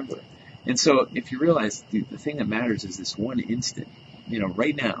 forever. And so if you realize the thing that matters is this one instant,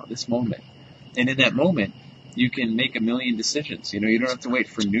 right now, this moment. And in that moment, you can make a million decisions. You don't have to wait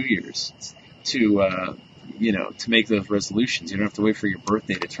for New Year's to make those resolutions. You don't have to wait for your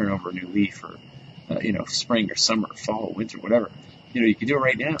birthday to turn over a new leaf or, spring or summer, fall, winter, whatever. You can do it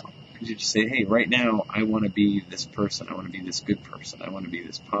right now. Because you just say, hey, right now, I want to be this person. I want to be this good person. I want to be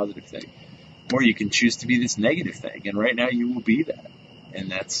this positive thing. Or you can choose to be this negative thing. And right now, you will be that. And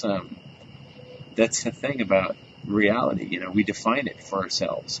that's the thing about reality. We define it for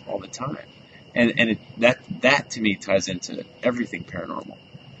ourselves all the time. And that to me ties into everything paranormal.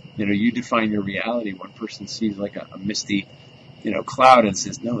 You define your reality. One person sees like a misty, cloud and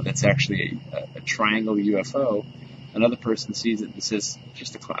says, no, that's actually a triangle UFO. Another person sees it and says,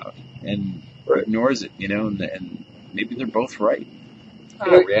 just a cloud, and Right. ignores it, and maybe they're both right.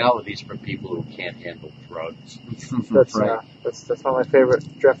 Realities for people who can't handle drugs. That's, right. that's one of my favorite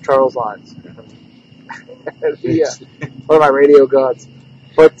Jeff Charles lines. Yeah, one of my radio gods.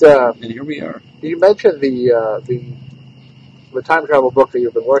 But And here we are. you mentioned the time travel book that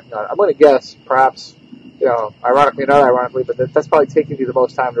you've been working on. I'm going to guess, perhaps, ironically, not ironically, but that's probably taking you the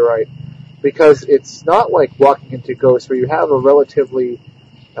most time to write because it's not like walking into Ghost where you have a relatively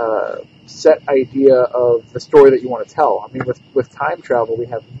set idea of the story that you want to tell. I mean, with time travel, we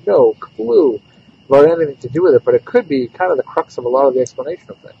have no clue about anything to do with it, but it could be kind of the crux of a lot of the explanation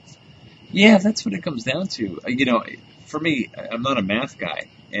of things. Yeah, that's what it comes down to. For me, I'm not a math guy,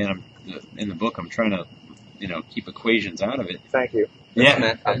 and in the book, I'm trying to, keep equations out of it. Thank you.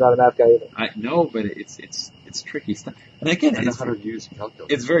 Yeah, I'm not a math guy either. I know, but it's it's tricky stuff. And again, I know it's, how to use a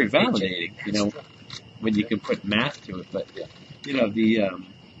calculator. it's very validating, when you can put math to it. But at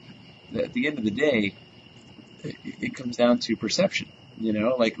the end of the day, it comes down to perception.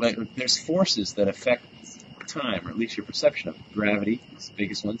 Like there's forces that affect time, or at least your perception of it. Gravity is the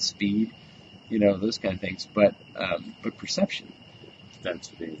biggest one, speed, those kind of things. But perception.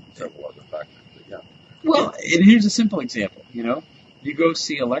 Density, several other factors. But yeah. Well, and here's a simple example. You go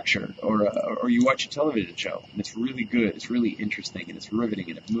see a lecture or you watch a television show, and it's really good, it's really interesting, and it's riveting,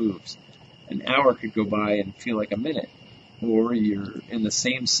 and it moves. An hour could go by and feel like a minute. Or you're in the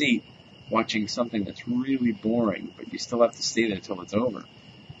same seat watching something that's really boring, but you still have to stay there till it's over.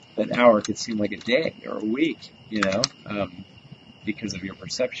 That hour could seem like a day or a week, because of your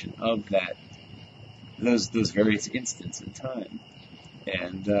perception of those various instants in time.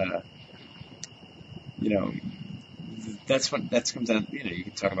 And, that comes down, you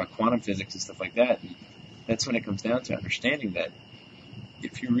can talk about quantum physics and stuff like that, and that's when it comes down to understanding that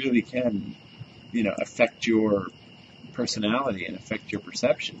if you really can, affect your personality and affect your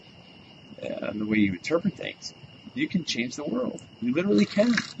perception and the way you interpret things, you can change the world. You literally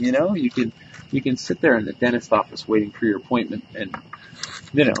can. You can sit there in the dentist office waiting for your appointment and,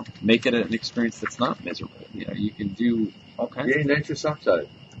 make it an experience that's not miserable. You can do all kinds of things. Nitrous oxide.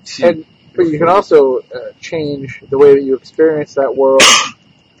 But you can also change the way that you experience that world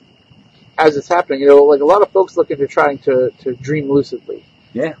as it's happening. Like a lot of folks look into trying to dream lucidly.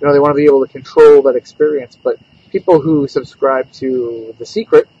 Yeah. They want to be able to control that experience. But people who subscribe to The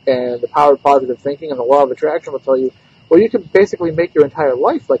Secret and the power of positive thinking and the law of attraction will tell you, well, you can basically make your entire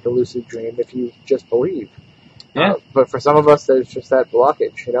life like a lucid dream if you just believe. Yeah. But for some of us, there's just that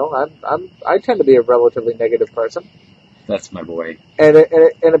blockage. I tend to be a relatively negative person. That's my boy. And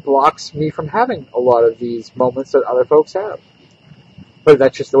it blocks me from having a lot of these moments that other folks have. But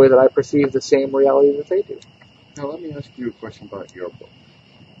that's just the way that I perceive the same reality that they do. Now, let me ask you a question about your book.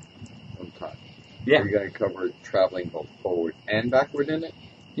 Sometime. Yeah. Are you going to cover traveling both forward and backward in it?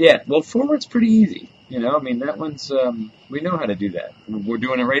 Yeah, well, forward's pretty easy. That one's, we know how to do that. We're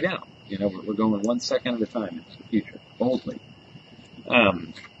doing it right now. We're going 1 second at a time into the future, boldly.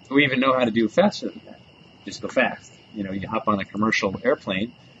 We even know how to do faster than that. Just go fast. You hop on a commercial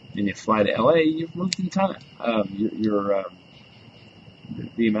airplane and you fly to LA, you've moved in time.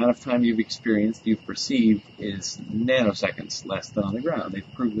 The amount of time you've experienced, you've perceived, is nanoseconds less than on the ground.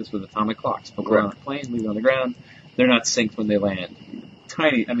 They've proved this with atomic clocks. Put it on a plane, leave it on the ground, they're not synced when they land.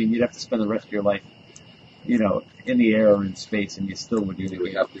 Tiny, you'd have to spend the rest of your life, in the air or in space, and you still wouldn't even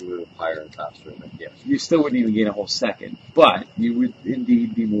We have to move higher and faster than it. Yes. You still wouldn't even gain a whole second, but you would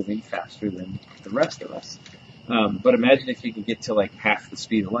indeed be moving faster than the rest of us. But imagine if you could get to like half the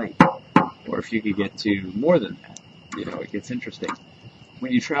speed of light, or if you could get to more than that. It gets interesting.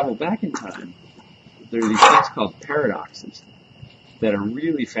 When you travel back in time, there are these things called paradoxes that are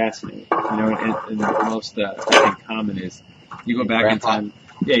really fascinating. And the most I think common is you go back in time.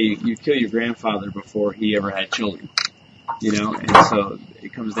 Yeah, you kill your grandfather before he ever had children. And so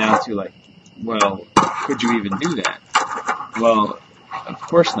it comes down to like, well, could you even do that? Well, of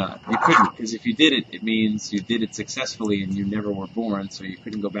course not. You couldn't, because if you did it, it means you did it successfully and you never were born, so you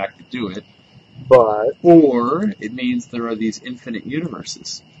couldn't go back to do it. Or it means there are these infinite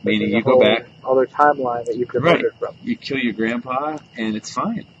universes, meaning you go back. Other timeline that you could have it from. You kill your grandpa, and it's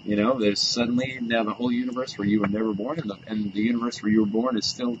fine. There's suddenly now the whole universe where you were never born, and the universe where you were born is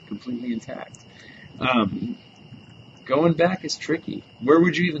still completely intact. Going back is tricky. Where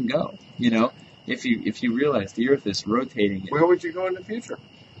would you even go? If you realize the Earth is rotating. Where would you go in the future?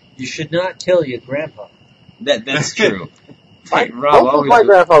 You should not kill your grandpa. That's true. Both of my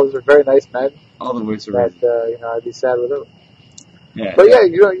grandfathers were very nice men. All the ways are I'd be sad without. Yeah. But yeah,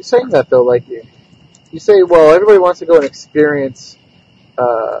 you're saying that though, like you say, well, everybody wants to go and experience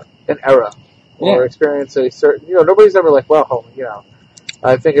an era or experience a certain. Nobody's ever like, well,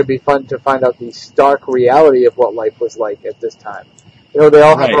 I think it'd be fun to find out the stark reality of what life was like at this time. They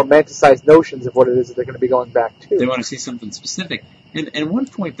all have romanticized notions of what it is that they're going to be going back to. They want to see something specific. And one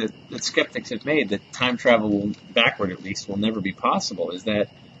point that skeptics have made, that time travel backward at least will never be possible, is that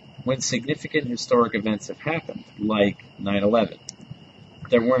when significant historic events have happened, like 9/11,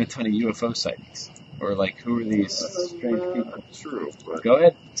 there weren't a ton of UFO sightings. Or like, who are these strange people? True. But go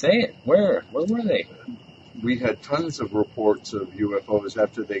ahead, say it. Where were they? We had tons of reports of UFOs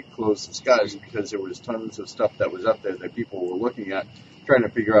after they closed the skies, because there was tons of stuff that was up there that people were looking at, trying to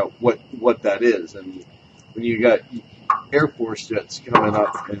figure out what that is. And when you got Air Force jets coming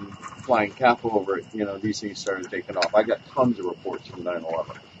up and flying capital over it, these things started taking off. I got tons of reports from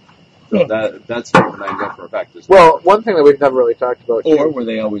 9/11. That's something I know for a fact. Well, one thing that we've never really talked about. Or were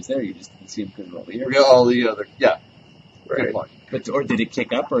they always there? You just didn't see them coming over here. We got all the other, Right. good point. But or did it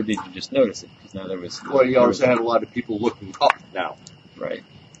kick up, or did you just notice it? Because now there was. Well, you also had a lot of people looking up now. Right.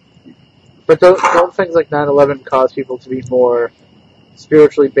 But don't things like 9/11 cause people to be more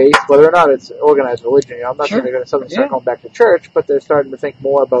spiritually based, whether or not it's organized religion? You know, I'm not saying they're going to suddenly start going back to church, but they're starting to think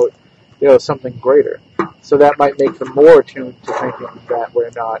more about, something greater. So that might make them more attuned to thinking that we're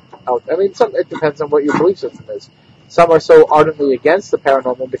not out. I mean, it depends on what your belief system is. Some are so ardently against the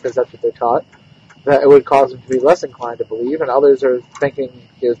paranormal because that's what they're taught that it would cause them to be less inclined to believe, and others are thinking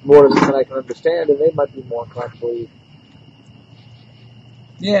there's more to this than I can understand, and they might be more inclined to believe.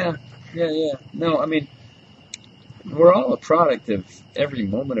 Yeah. No, I mean, we're all a product of every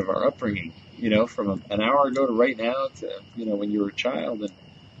moment of our upbringing, from an hour ago to right now to, when you were a child, and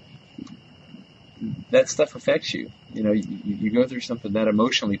that stuff affects you. You go through something that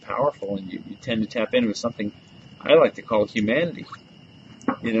emotionally powerful, and you tend to tap into something I like to call humanity.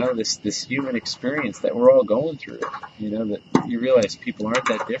 This human experience that we're all going through, that you realize people aren't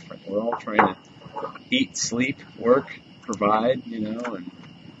that different. We're all trying to eat, sleep, work, provide, and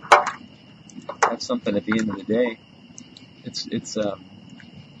have something at the end of the day. It's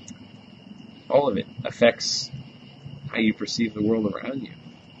all of it affects how you perceive the world around you,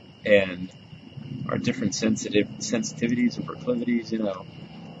 and our different sensitivities and proclivities, and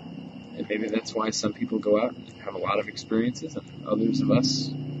maybe that's why some people go out and have a lot of experiences, and others of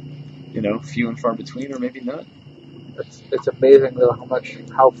us, few and far between, or maybe none. It's amazing though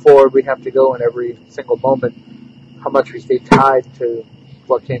how forward we have to go in every single moment, how much we stay tied to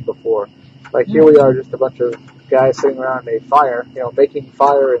what came before. Like here we are, just a bunch of guys sitting around a fire, making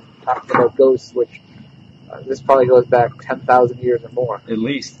fire and talking about ghosts, which this probably goes back 10,000 years or more. At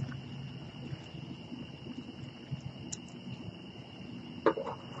least.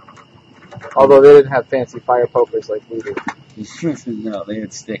 Although they didn't have fancy fire pokers like we do. No, they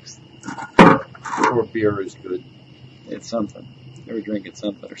had sticks. Or beer is good. It's something. They were drinking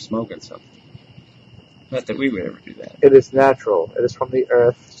something or smoking something. Not that we would ever do that. It is natural. It is from the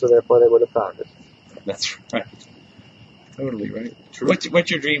earth, so therefore they would have found it. That's right. Totally right. True.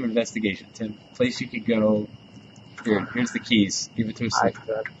 What's your dream investigation, Tim? Place you could go. Here's the keys. Give it to us.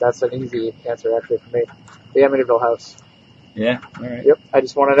 That's an easy answer, actually, for me. The Amityville house. Yeah? All right. Yep. I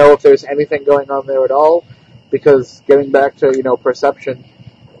just want to know if there's anything going on there at all, because getting back to, perception,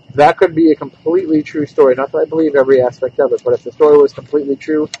 that could be a completely true story. Not that I believe every aspect of it, but if the story was completely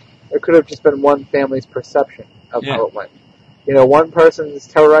true, it could have just been one family's perception of how it went. One person's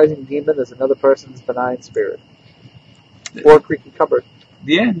terrorizing demon is another person's benign spirit. Or a creaky cupboard.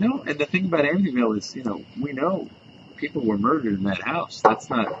 Yeah, no, and the thing about Amityville is, we know people were murdered in that house. That's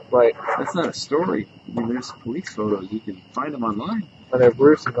not right. That's not a story. I mean, there's police photos. You can find them online. And they're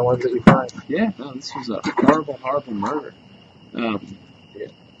gruesome, the ones that you find. Yeah, no, this was a horrible, horrible murder.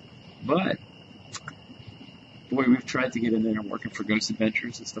 But, boy, we've tried to get in there and working for Ghost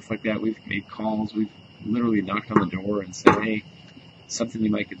Adventures and stuff like that. We've made calls. We've literally knocked on the door and said, hey, something you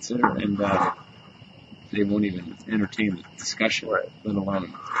might consider. And they won't even entertain the discussion, let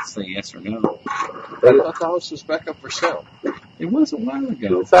alone say yes or no. I thought the house was back up for sale. It was a while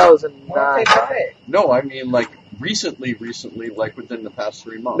ago. 2009. No, I mean, like, recently, like within the past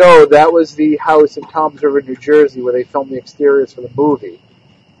 3 months. No, that was the house in Toms River, New Jersey, where they filmed the exteriors for the movie.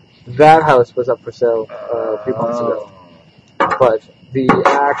 That house was up for sale a few months ago. But the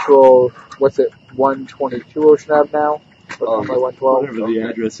actual, 122 Ocean Ave now? Or 112? Whatever the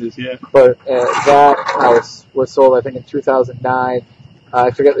address is, yeah. But that house was sold, I think, in 2009.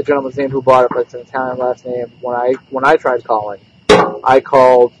 I forget the gentleman's name who bought it, but it's an Italian last name. When I tried calling, I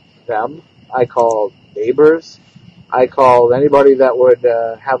called them. I called neighbors. I called anybody that would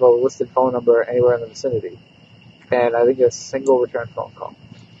have a listed phone number anywhere in the vicinity. And I think a single return phone call.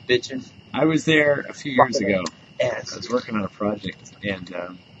 Bitches. I was there a few years ago. Yes. I was working on a project, and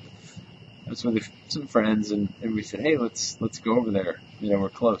I was with some friends, and we said, hey, let's go over there. We're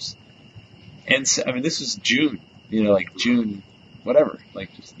close. And so, I mean, this was June. Like June, whatever.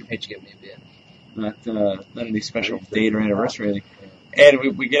 Like, just How'd you get me a bit? not any special date or anniversary or anything.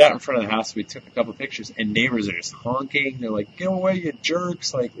 And we get out in front of the house, we took a couple pictures, and neighbors are just honking. They're like, get away, you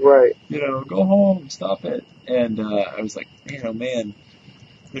jerks. Like, go home, stop it. And I was like, man,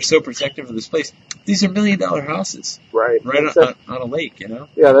 they're so protective of this place. These are $1 million houses. Right. On a lake,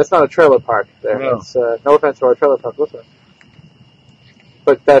 Yeah, that's not a trailer park there. No. It's, no offense to our trailer park listeners.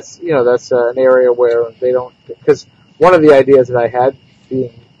 But that's an area where they don't, because one of the ideas that I had,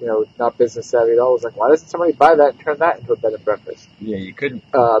 being, not business savvy at all, was like, why doesn't somebody buy that and turn that into a bed and breakfast? Yeah, you couldn't.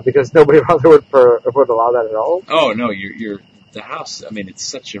 Because nobody around there would allow that at all. Oh, no, you're the house, I mean, it's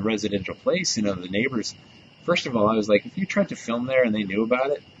such a residential place. You know, the neighbors. First of all, I was like, if you tried to film there and they knew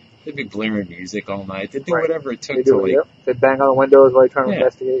about it, they'd be blaring music all night. They'd do Right. whatever it took They to do it, like, yep. They bang on the windows while you're trying to Yeah.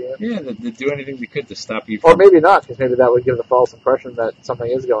 investigate. Yeah. they'd do anything they could to stop you Or from. maybe not, because maybe that would give the false impression that something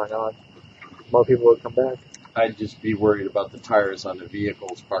is going on. More people would come back. I'd just be worried about the tires on the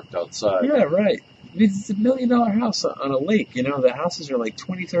vehicles parked outside. Yeah, right. I mean, it's $1 million house on a lake. You know, the houses are like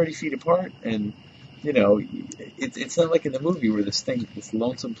 20, 30 feet apart, and you know, it's not like in the movie where this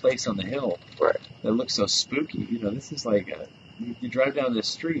lonesome place on the hill Right. that looks so spooky. You know, this is like you drive down this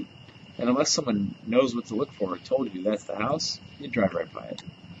street, and unless someone knows what to look for or told you that's the house, you drive right by it.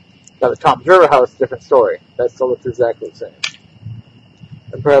 Now, the Tom River house, different story. That still looks exactly the same.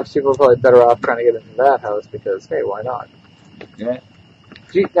 And perhaps people are probably better off trying to get into that house because, hey, why not? Yeah.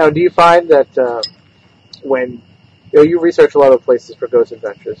 Do you find that when you research a lot of places for ghost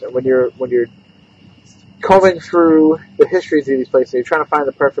adventures, and when you're combing through the histories of these places, you're trying to find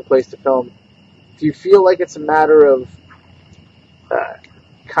the perfect place to film, do you feel like it's a matter of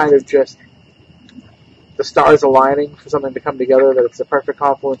kind of just the stars aligning for something to come together, that it's the perfect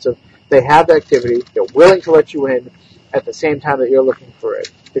confluence of they have the activity, they're willing to let you in at the same time that you're looking for it?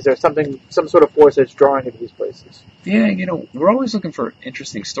 Is there some sort of force that's drawing into these places? Yeah, you know, we're always looking for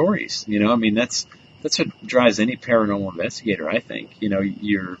interesting stories. You know, I mean, that's what drives any paranormal investigator, I think. You know,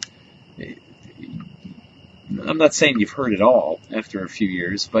 I'm not saying you've heard it all after a few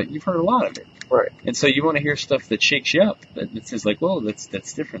years, but you've heard a lot of it. Right. And so you want to hear stuff that shakes you up, that says like, whoa, that's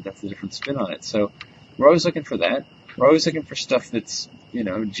different. That's a different spin on it. So we're always looking for that. We're always looking for stuff that's, you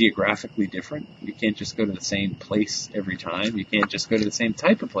know, geographically different. You can't just go to the same place every time. You can't just go to the same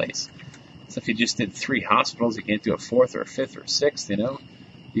type of place. So if you just did 3 hospitals, you can't do a 4th or a 5th or a 6th, you know?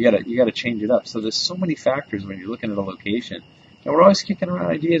 You gotta change it up. So there's so many factors when you're looking at a location. And we're always kicking around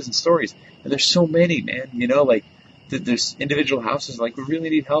ideas and stories. And there's so many, man. You know, like, there's individual houses like, we really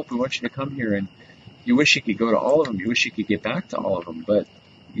need help. We want you to come here. And you wish you could go to all of them. You wish you could get back to all of them. But,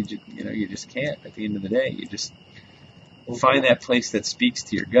 you just can't at the end of the day. You just find that place that speaks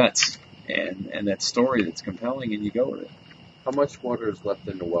to your guts and that story that's compelling, and you go with it. How much water is left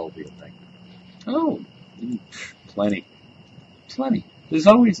in the well, do you think? Oh, plenty. There's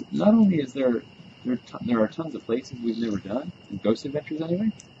always, not only is there are tons of places we've never done, in Ghost Adventures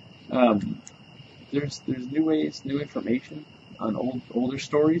anyway, there's new ways, new information on older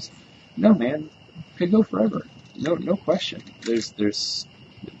stories. No, man, could go forever. No question. There's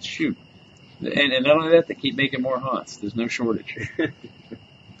shoot. And not only that, they keep making more haunts. There's no shortage.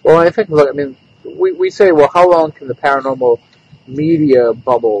 Well, I think, look, I mean, we say, well, how long can the paranormal media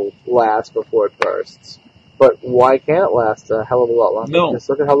bubble last before it bursts? But why can't it last a hell of a lot longer? No. Just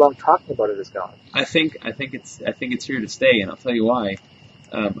look at how long talking about it has gone. I think it's here to stay, and I'll tell you why.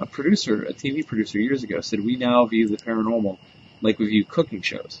 A TV producer years ago said, we now view the paranormal like we view cooking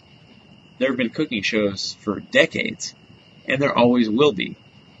shows. There have been cooking shows for decades, and there always will be.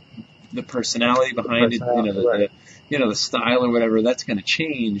 The personality behind it, right. the style or whatever, that's going to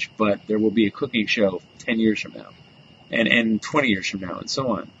change, but there will be a cooking show 10 years from now, and 20 years from now, and so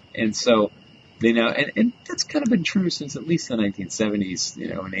on. And so they now, and that's kind of been true since at least the 1970s,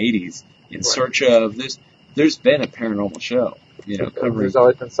 and 80s. In search of there's been a paranormal show, covering. There's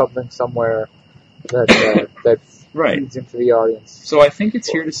always been something somewhere that Right. feeds into the audience. So I think it's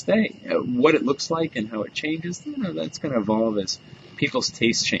here to stay. What it looks like and how it changes, that's going to evolve as people's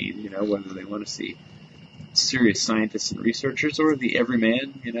tastes change, whether they want to see serious scientists and researchers or the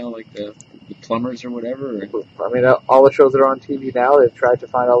everyman, like the plumbers or whatever. I mean, all the shows that are on TV now, they've tried to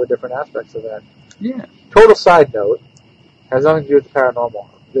find all the different aspects of that. Yeah. Total side note, has nothing to do with the paranormal,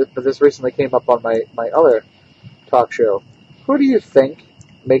 but this recently came up on my other talk show. Who do you think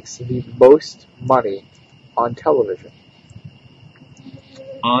makes the most money on television?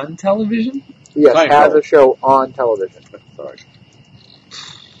 On television? Yes, Seinfeld. has a show on television. Sorry.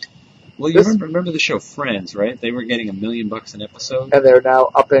 Well, you remember the show Friends, right? They were getting $1 million an episode. And they're now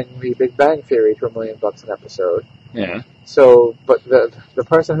upping the Big Bang Theory to $1 million an episode. Yeah. So, but the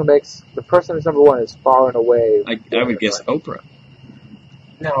person who's number one is far and away. I would guess Oprah.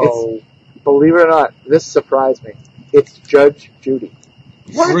 No. Believe it or not, this surprised me. It's Judge Judy.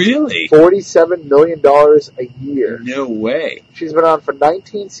 What? Really? $47 million a year. No way. She's been on for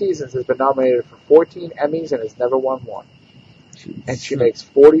 19 seasons, has been nominated for 14 Emmys, and has never won one. And she makes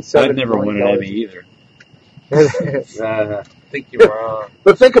 $47 I've never won million. an Emmy either. I think you're wrong.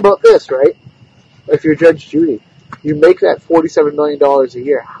 But think about this, right? If you're Judge Judy, you make that $47 million a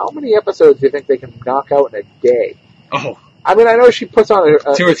year. How many episodes do you think they can knock out in a day? Oh, I mean, I know she puts on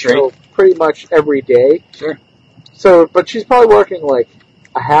a 2 or 3 show pretty much every day. Sure. So, but she's probably working like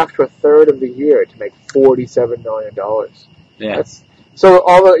a half to a third of the year to make $47 million. Yeah. So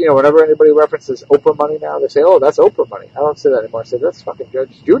all the, whenever anybody references Oprah money now, they say, oh, that's Oprah money. I don't say that anymore. I say, that's fucking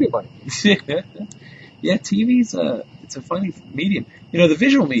Judge Judy money. Yeah, TV's it's a funny medium. The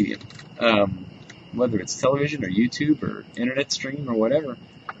visual medium, whether it's television or YouTube or internet stream or whatever,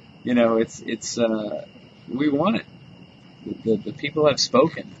 it's we want it. The people have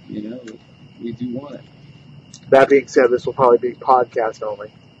spoken. We do want it. That being said, this will probably be podcast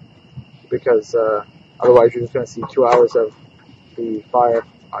only, because otherwise you're just going to see 2 hours of the fire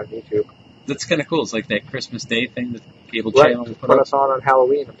on YouTube. That's kind of cool. It's like that Christmas Day thing that cable Right. channel will Put us on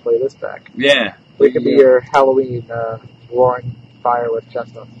Halloween and play this back. Yeah. We could be your Halloween roaring fire with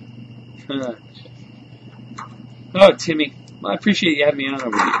chestnuts. Oh, Timmy, I appreciate you having me on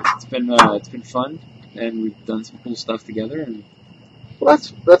over the years. It's been fun, and we've done some cool stuff together. And Well,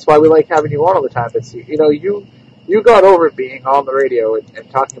 that's why we like having you on all the time. It's you got over being on the radio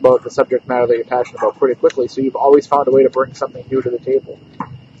and talking about the subject matter that you're passionate about pretty quickly. So you've always found a way to bring something new to the table.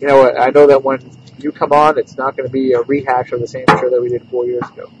 I know that when you come on, it's not going to be a rehash of the same show that we did 4 years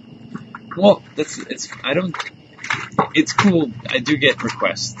ago. well, it's cool. I do get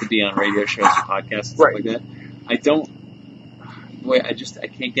requests to be on radio shows and podcasts and stuff like that. I don't. Boy, I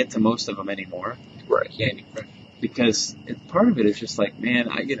can't get to most of them anymore. Right. Candy Crush. Because part of it is just like, man,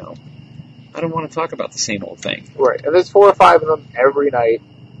 I don't want to talk about the same old thing. Right. And there's 4 or 5 of them every night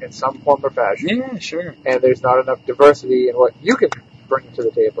in some form or fashion. Yeah, sure. And there's not enough diversity in what you can bring to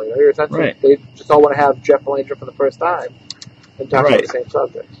the table. You're essentially, Right. They just all want to have Jeff Belanger for the first time and talk about Right. the same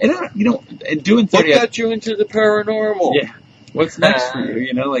subject. And and doing What 30. got you into the paranormal? Yeah. What's next for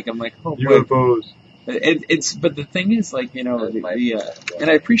you? Like I'm like, oh boy. UFOs. But the thing is, like, and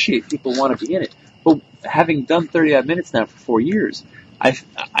I appreciate people want to be in it, but having done 30 odd minutes now for 4 years, I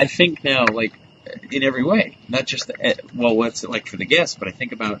think now, like, in every way, not just what's it like for the guests, but I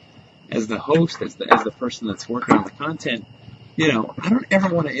think about as the host, as the person that's working on the content. I don't ever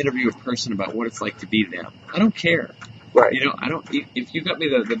want to interview a person about what it's like to be them. I don't care. Right. I don't. If you got me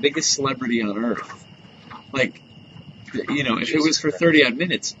the biggest celebrity on earth, like, if it was for 30 odd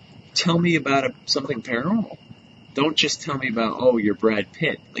minutes, tell me about something paranormal. Don't just tell me about, oh, you're Brad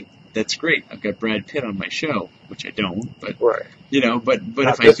Pitt. Like, that's great. I've got Brad Pitt on my show, which I don't. But Right. but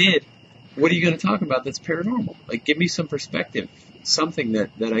if I did, what are you going to talk about that's paranormal? Like, give me some perspective, something that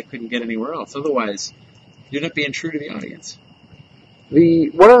I couldn't get anywhere else. Otherwise, you're not being true to the audience.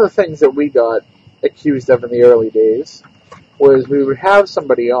 One of the things that we got accused of in the early days was we would have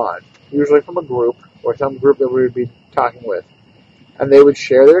somebody on, usually from a group or some group that we would be talking with, and they would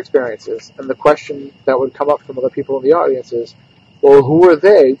share their experiences. And the question that would come up from other people in the audience is, well, who are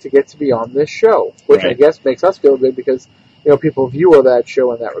they to get to be on this show? Which I Right. guess makes us feel good because people view that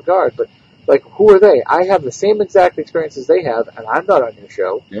show in that regard. But like, who are they? I have the same exact experiences they have, and I'm not on your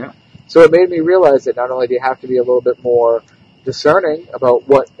show. Yeah. So it made me realize that not only do you have to be a little bit more discerning about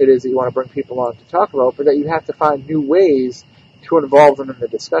what it is that you want to bring people on to talk about, but that you have to find new ways to involve them in the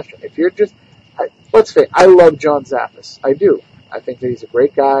discussion. If you're just, let's face it, I love John Zaffis. I do. I think that he's a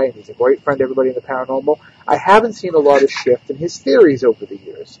great guy and he's a great friend to everybody in the paranormal. I haven't seen a lot of shift in his theories over the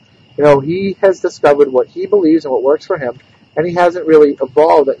years. He has discovered what he believes and what works for him, and he hasn't really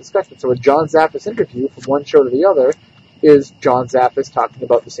evolved that discussion. So a John Zaffis interview from one show to the other is John Zaffis talking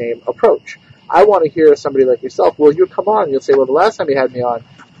about the same approach. I want to hear somebody like yourself. Well, you come on and you'll say, well, the last time you had me on,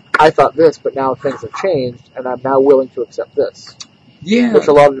 I thought this, but now things have changed, and I'm now willing to accept this, Yeah. which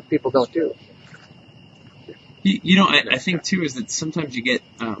a lot of people don't do. I think too is that sometimes you get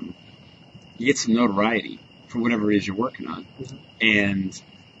some notoriety for whatever it is you're working on, Mhm. and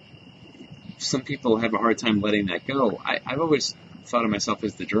some people have a hard time letting that go. I've always thought of myself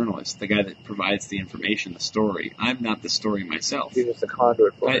as the journalist, the guy that provides the information, the story. I'm not the story myself. You're just a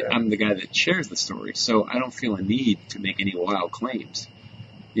conduit for it. I'm the guy that shares the story, so I don't feel a need to make any wild claims.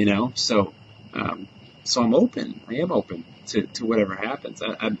 So I'm open. I am open to whatever happens.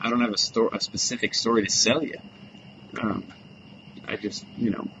 I don't have a specific story to sell you. I just,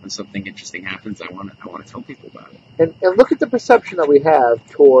 when something interesting happens, I want to tell people about it. And look at the perception that we have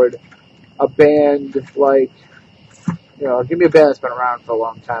toward a band like, give me a band that's been around for a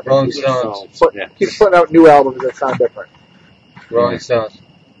long time. Rolling Keeps Stones. keeps putting out new albums that sound different. Rolling Stones.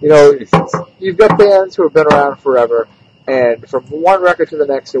 You've got bands who have been around forever, and from one record to the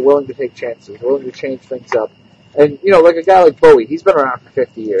next, they're willing to take chances, they're willing to change things up. And, like a guy like Bowie, he's been around for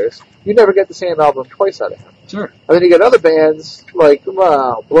 50 years. You never get the same album twice out of him. Sure. And then you get other bands like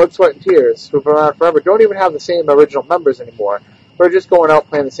Blood, Sweat, and Tears, who've been around forever, don't even have the same original members anymore. They're just going out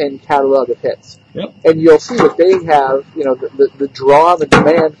playing the same catalog of hits. Yep. And you'll see that they have, the draw and the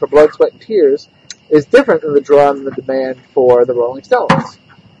demand for Blood, Sweat, and Tears is different than the draw and the demand for the Rolling Stones.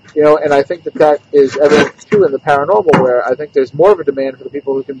 And I think that is evident too in the paranormal, where I think there's more of a demand for the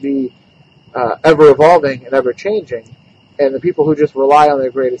people who can be ever evolving and ever changing, and the people who just rely on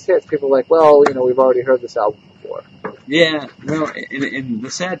their greatest hits. People are like, well, we've already heard this album before. Yeah, well, and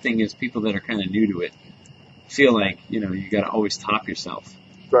the sad thing is people that are kind of new to it feel like, you got to always top yourself.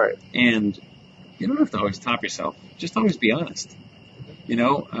 Right. And you don't have to always top yourself. Just always be honest.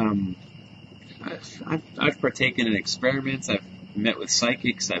 I've partaken in experiments. I've met with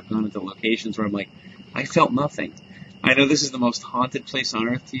psychics. I've gone into locations where I'm like, I felt nothing. I know this is the most haunted place on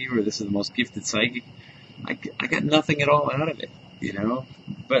earth to you, or this is the most gifted psychic. I got nothing at all out of it,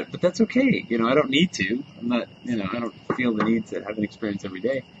 But that's okay. I don't need to. I'm not, I don't feel the need to have an experience every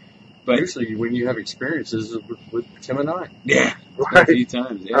day. But usually when you have experiences with Tim and I. Yeah. Right. A few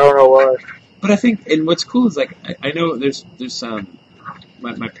times, yeah. I don't know why. But I think, and what's cool is, like, I know there's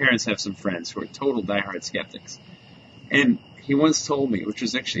my parents have some friends who are total diehard skeptics. And he once told me, which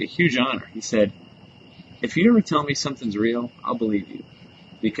was actually a huge honor, he said, if you ever tell me something's real, I'll believe you.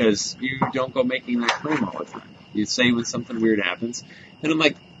 Because you don't go making that claim all the time. You say when something weird happens. And I'm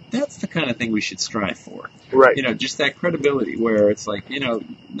like, that's the kind of thing we should strive for. Right. Just that credibility where it's like,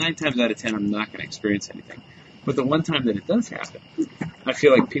 9 times out of 10 I'm not going to experience anything. But the one time that it does happen, I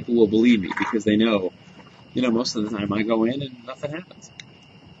feel like people will believe me because they know, most of the time I go in and nothing happens.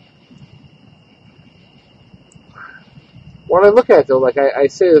 When I look at it, though, like I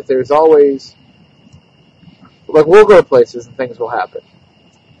say that there's always, like, we'll go to places and things will happen.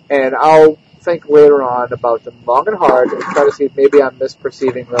 And I'll think later on about them long and hard and try to see if maybe I'm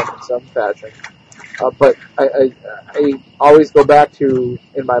misperceiving them in some fashion. But I always go back to,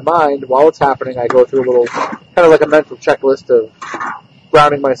 in my mind, while it's happening, I go through a little, kind of like a mental checklist of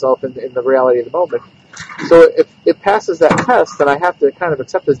grounding myself in the reality of the moment. So if it passes that test, then I have to kind of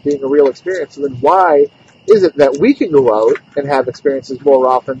accept it as being a real experience. And then why is it that we can go out and have experiences more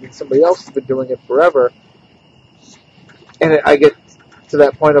often than somebody else has been doing it forever? And I get to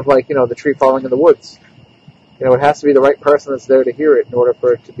that point of, like, the tree falling in the woods. It has to be the right person that's there to hear it in order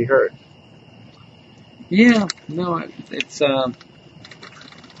for it to be heard. Yeah, no, it's a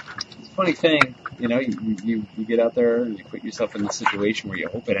funny thing. You get out there and you put yourself in the situation where you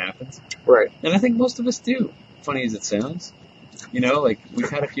hope it happens. Right. And I think most of us do, funny as it sounds. Like, we've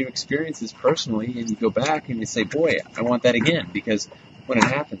had a few experiences personally, and you go back and you say, boy, I want that again, because when it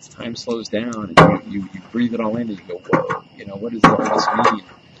happens, time slows down, and you breathe it all in, and you go, whoa, what does all this mean?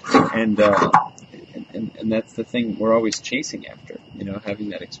 And that's the thing we're always chasing after,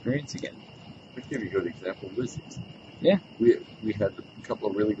 having that experience again. I'll give you a good example, Lizzie's. Yeah. We had a couple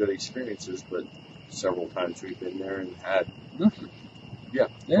of really good experiences, but several times we've been there and had nothing. Yeah.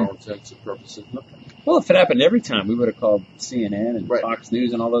 For all intents and purposes, nothing. Well, if it happened every time, we would have called CNN and Right. Fox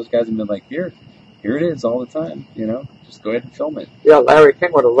News and all those guys and been like, here it is all the time, just go ahead and film it. Yeah, Larry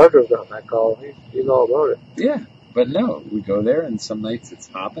King would have loved to have done that call. He's all about it. Yeah, but no, we go there and some nights it's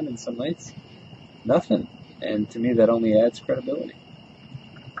hopping and some nights nothing. And to me, that only adds credibility.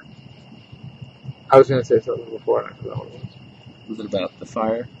 I was going to say something before, and I forgot what it was. Was it about the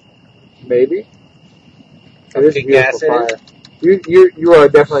fire? Maybe. It is a Kick beautiful ass in fire. it. You are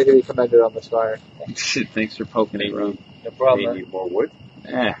definitely to be commended on this fire. Thanks for poking it, Ron. No May problem. need more wood.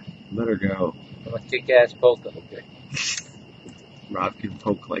 Let her go. I'm a kick-ass poker. Okay. Rob can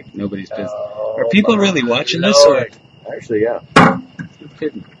poke like nobody's business. Oh, Are people my really watching this? Or Lord. Actually, yeah. no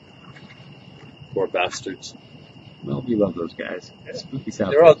kidding? Poor bastards. Well, we love those guys. Spooky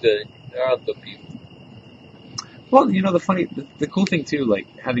South. They're all good. They're all good people. Well, the cool thing too,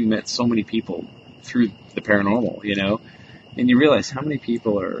 like having met so many people through the paranormal, and you realize how many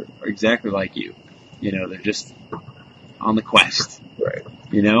people are exactly like you. They're just on the quest. Right.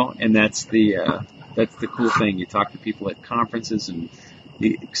 And that's the cool thing. You talk to people at conferences and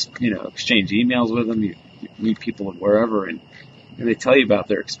you exchange emails with them. You meet people wherever and they tell you about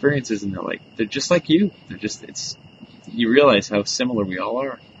their experiences and they're just like you. You realize how similar we all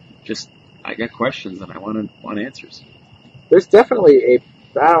are. I got questions and I want answers. There's definitely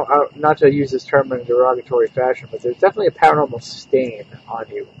not to use this term in a derogatory fashion, but there's definitely a paranormal stain on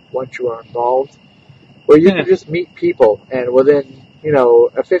you once you are involved, where you can just meet people and within a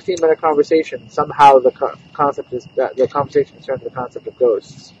 15-minute conversation, somehow the conversation is turned to the concept of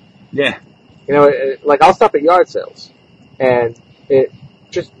ghosts. Yeah. Like I'll stop at yard sales, and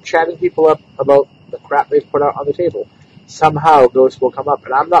just chatting people up about the crap they've put out on the table. Somehow ghosts will come up,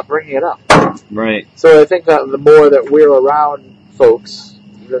 and I'm not bringing it up. Right. So I think that the more that we're around folks,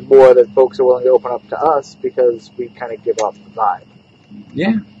 the more that folks are willing to open up to us because we kind of give off the vibe.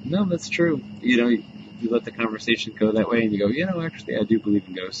 Yeah. No, that's true. You let the conversation go that way, and you go, actually, I do believe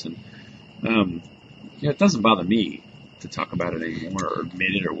in ghosts, and it doesn't bother me to talk about it anymore or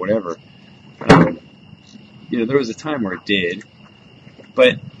admit it or whatever. There was a time where it did,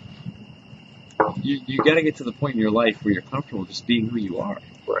 but you got to get to the point in your life where you're comfortable just being who you are.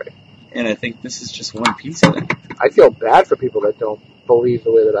 Right. And I think this is just one piece of that. I feel bad for people that don't believe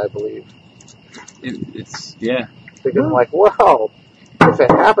the way that I believe. It's yeah. Because I'm like, well, if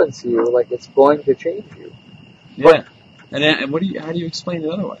it happens to you, like, it's going to change you. Yeah. And how do you explain it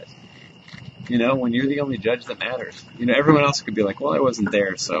otherwise? When you're the only judge that matters. Everyone else could be like, well, I wasn't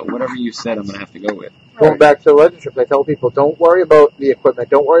there, so whatever you said, I'm going to have to go with. Going back to the relationships, I tell people, don't worry about the equipment.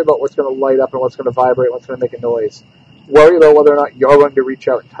 Don't worry about what's going to light up and what's going to vibrate, what's going to make a noise. Worry about whether or not you're going to reach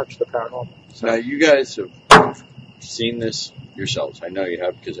out and touch the paranormal. So now, you guys have seen this yourselves. I know you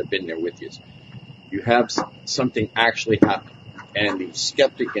have because I've been there with you. You have something actually happen, and the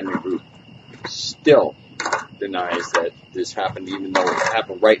skeptic in the group still denies that this happened, even though it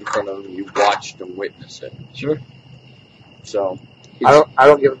happened right in front of them. You watched and witnessed it. Sure. So I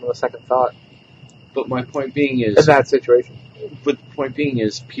don't give them a second thought but my point being in is, that situation. but the point being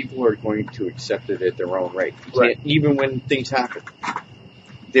is, people are going to accept it at their own rate. You Right. can't, even when things happen,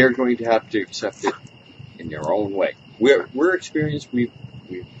 they're going to have to accept it in their own way. We're experienced. We've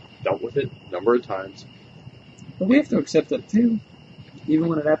dealt with it a number of times. But we have to accept that too, even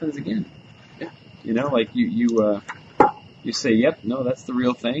when it happens again. Yeah. Like you say, yep, no, that's the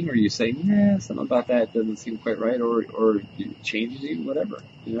real thing, or you say, nah, something about that doesn't seem quite right, or it changes you, whatever.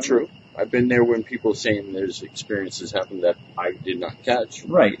 True. I've been there when people are saying there's experiences happen that I did not catch.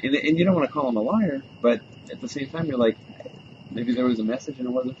 Right, and you don't want to call them a liar, but at the same time, you're like, maybe there was a message and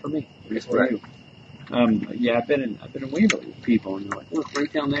it wasn't for me. It was for Right. you. I've been in Waverly with people, and they're like, look,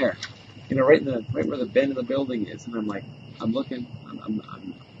 right down there, right where the bend of the building is, and I'm like, I'm looking,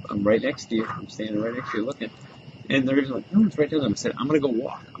 I'm right next to you, I'm standing right next to you looking, and they're like, no, it's right down there. I said, I'm gonna go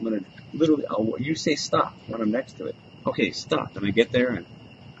walk. I'm gonna literally, you say stop when I'm next to it. Okay, stop. And I get there and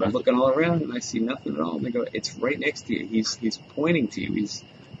I'm looking all around and I see nothing at all. And they go, it's right next to you. He's pointing to you. He's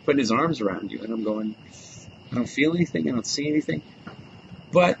putting his arms around you. And I'm going, I don't feel anything. I don't see anything.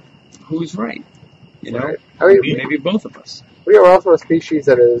 But who's right? Right. I mean, Maybe both of us. we are also a species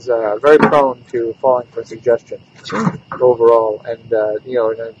that is very prone to falling for suggestion Sure. overall. And,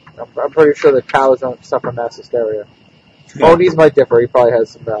 and I'm pretty sure that cows don't suffer mass hysteria. Moniz might differ. He probably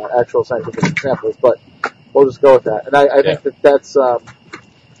has some actual scientific examples, but we'll just go with that. And I think that's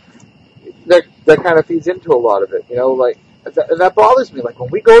that kind of feeds into a lot of it, and that bothers me. Like when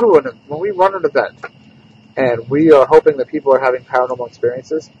we when we run an event, and we are hoping that people are having paranormal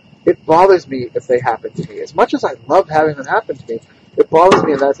experiences, it bothers me if they happen to me. As much as I love having them happen to me, it bothers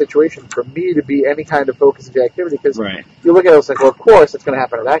me in that situation for me to be any kind of focus of the activity, because Right. you look at it, it's like, well, of course it's going to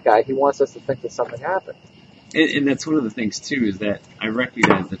happen to that guy. He wants us to think that something happened. And that's one of the things, too, is that I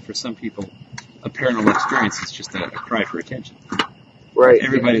recognize that for some people, a paranormal experience is just a cry for attention. Right.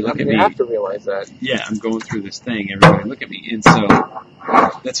 Everybody look at me. You have to realize that. Yeah, I'm going through this thing. Everybody look at me. And so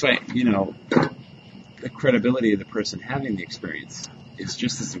that's why, the credibility of the person having the experience is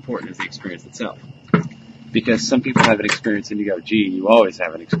just as important as the experience itself. Because some people have an experience and you go, gee, you always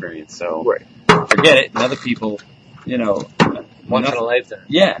have an experience, so Right. forget it. And other people, Once in a lifetime.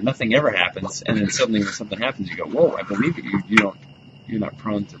 yeah, nothing ever happens, and then suddenly when something happens, you go, whoa, I believe it. You're not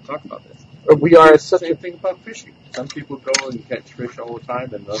prone to talk about this. We are such Same a thing about fishing. Some people go and catch fish all the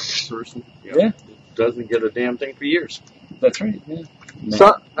time, and another person Yeah. doesn't get a damn thing for years. That's right, yeah.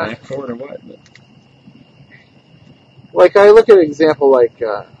 Back forward or what? But, like I look at an example like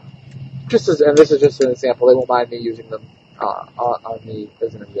and this is just an example. They won't mind me using them on me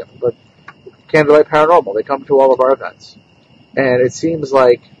as an example, but Candlelight Paranormal, they come to all of our events, and it seems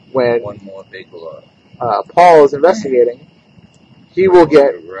like when One more big blow. Paul is investigating, he will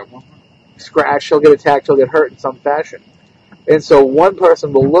get scratched, he'll get attacked, he'll get hurt in some fashion, and so one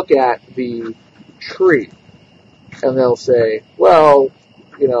person will look at the tree and they'll say, well,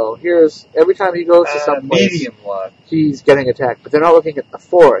 here's every time he goes to some place, Medium luck. he's getting attacked. But they're not looking at the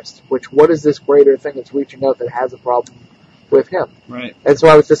forest, what is this greater thing that's reaching out that has a problem with him? right. And so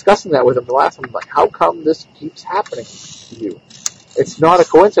I was discussing that with him the last time. I'm like, how come this keeps happening to you? It's not a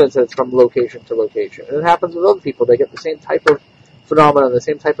coincidence that it's from location to location. And it happens with other people. They get the same type of phenomenon, the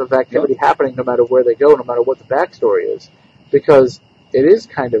same type of activity happening no matter where they go, no matter what the backstory is. Because it is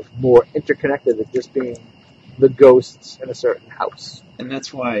kind of more interconnected than just being the ghosts in a certain house. And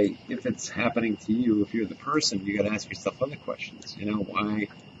that's why, if it's happening to you, if you're the person, you got to ask yourself other questions. Why?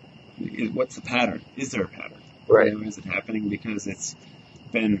 What's the pattern? Is there a pattern? Right. Is it happening because it's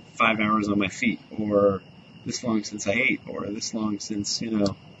been 5 hours on my feet, or this long since I ate, or this long since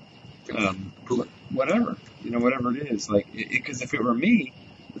whatever, whatever it is. Like, because if it were me,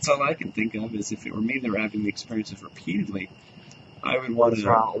 That's all I can think of. Is if it were me that were having the experiences repeatedly, I would want What's to.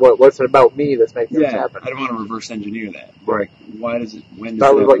 wrong? What's it about me that's making this Yeah, happen? I'd want to reverse engineer that. Right. Why does it? When does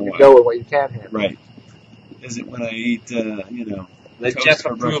Start it with what happen? you Why? know and what you can't handle. Right. Is it when I eat, Let toast Jeff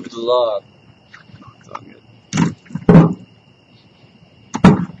for approve breakfast? the log. It's all good.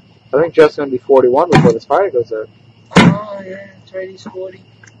 I think Jeff's going to be 41 before this fire goes out. Oh, yeah, that's right, he's 40.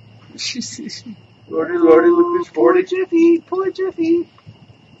 Lordy, look who's 40. Poor Jeffy.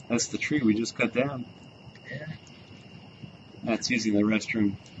 That's the tree we just cut down. Yeah. That's using the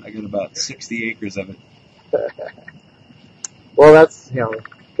restroom. I got about 60 acres of it. Well, that's,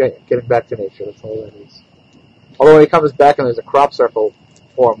 getting back to nature. That's all that is. Although when he comes back and there's a crop circle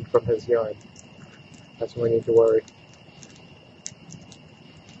formed from his urine, that's when we need to worry.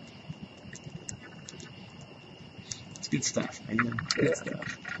 It's good stuff, man. Good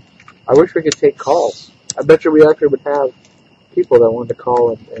stuff. I wish we could take calls. I bet you we actually would have people that wanted to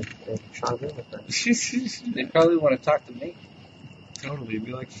call and chime in with that. They probably want to talk to me. Totally.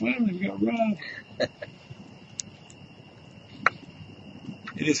 Be like, finally, we got Rob.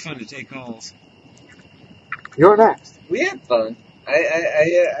 It is fun to take calls. You're next. We had fun.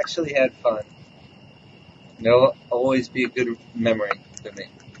 I actually had fun. Always be a good memory for me.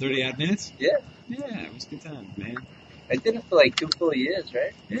 30 odd minutes? Yeah. Yeah, it was a good time, man. I did it for like 2 full years,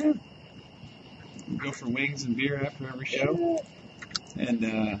 right? Yeah. We go for wings and beer after every show. And,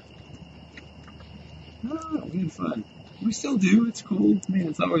 we had fun. We still do. It's cool. I mean,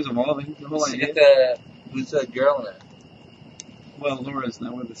 it's always evolving. The whole So idea. who's the girl in it? Well, Laura's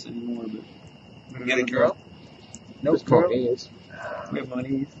not with us anymore, but We can get a girl? No Just girl? Moniz. we have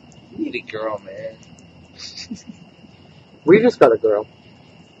money. You need a girl, man. We just got a girl.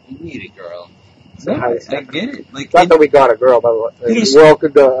 You need a girl. No, how I it's done. get it. Like, Not that we got a girl, by the way. You know, We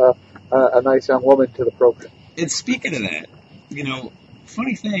welcomed a nice young woman to the program. and speaking of that,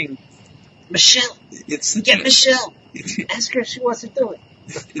 funny thing, Michelle! it's such Get a, Michelle! Ask her if she wants to do it.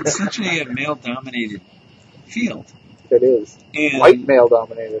 it's such a male-dominated field. It is. And White male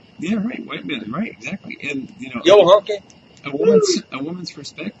dominated. Yeah, right. White men, right? Exactly. And Yo, hunky! a woman's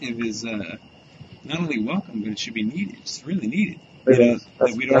perspective is not only welcome, but it should be needed. It's really needed. It You know, is.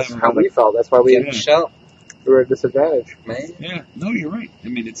 that we don't That's have how we felt. That's why we Yeah. Michelle, were at a disadvantage. man. Yeah. No, you're right. I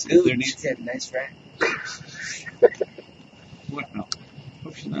mean, it's Dude, there she needs. got a nice rack. What? No.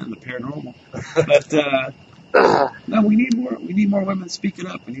 Hope she's not in the paranormal. But no, we need more. We need more women speaking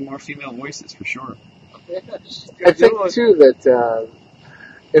up. We need more female voices for sure. I think, too, that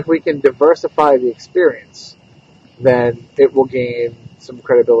if we can diversify the experience, then it will gain some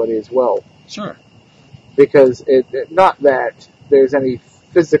credibility as well. Sure. Because not that there's any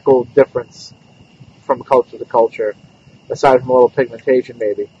physical difference from culture to culture, aside from a little pigmentation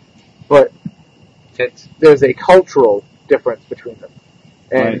maybe, but Tits. there's a cultural difference between them.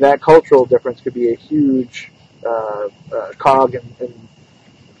 And Right. that cultural difference could be a huge cog in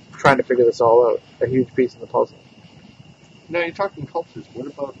trying to figure this all out, a huge piece in the puzzle. Now you're talking cultures. What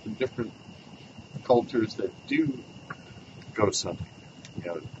about the different cultures that do go something?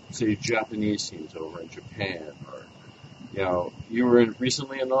 Say Japanese scenes over in Japan, or you were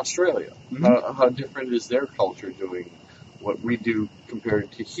recently in Australia. Mhm. How different is their culture doing what we do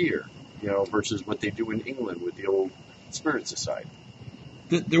compared to here? Versus what they do in England with the old Spirit Society.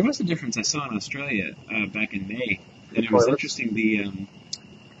 There was a difference I saw in Australia back in May, and The it was toilets? interesting.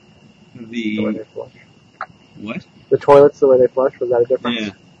 The way they flush. What? The toilets, the way they flush, was that a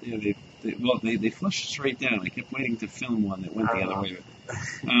difference? Yeah. They flushed straight down. I kept waiting to film one that went the other way.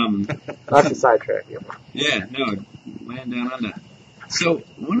 Not to sidetrack you. Yeah, no, land down under. So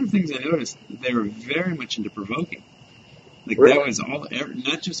one of the things I noticed, they were very much into provoking. Like Really? that was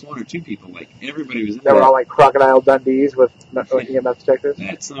not just one or two people. Like everybody was into They were that. all like Crocodile Dundees with EMF detectors.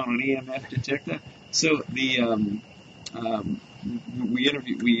 That's not an EMF detector. So the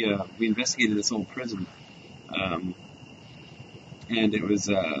we investigated this old prison, and it was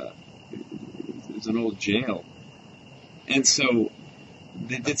an old jail, and so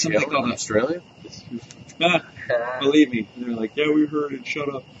they did something called in Australia? Believe me, they're like, yeah, we heard it.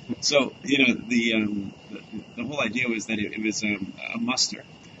 Shut up. So the whole idea was that it was a muster.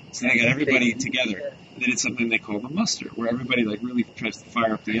 So they got everybody together. They did something they called a muster, where everybody like really tries to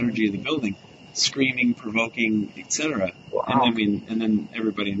fire up the energy of the building, screaming, provoking, etc. Wow. And then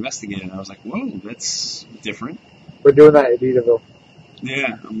everybody investigated. And I was like, whoa, that's different. We're doing that at Edithville.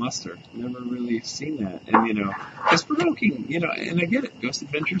 Yeah, a muster. Never really seen that. And it's provoking. And I get it. Ghost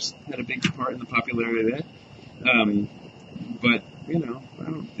Adventures had a big part in the popularity of that. But I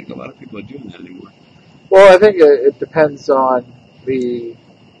don't think a lot of people are doing that anymore. Well, I think it depends on the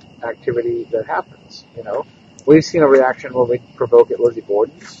activity that happens. we've seen a reaction when we provoke at Lizzie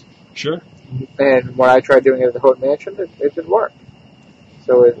Borden's. Sure. And when I tried doing it at the Houghton Mansion, it didn't work.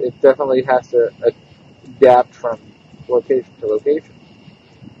 So it definitely has to adapt from location to location.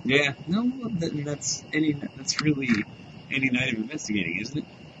 Yeah. No, that's really any night of investigating, isn't it?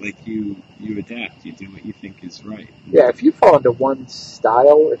 Like you adapt, you do what you think is right. Yeah, if you fall into one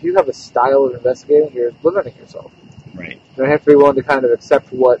style, if you have a style of investigating, you're limiting yourself. Right. You have to be willing to kind of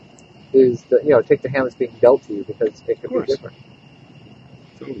accept what is take the hand that's being dealt to you because it could be different.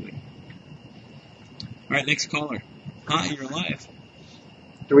 Totally. All right, next caller. Hi, you're live.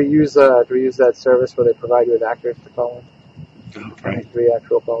 Do we use that service where they provide you with actors to call in? Oh, right. 3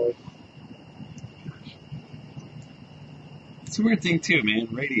 actual callers. It's a weird thing too, man.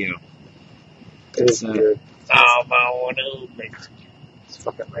 Radio. It's weird. It's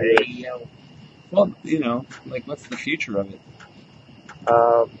fucking weird. Radio. Well, what's the future of it?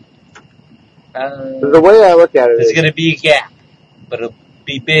 The way I look at it There's is, going to be a gap, but it'll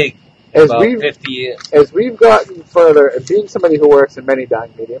be big in as about we've 50 years. as we've gotten further, and being somebody who works in many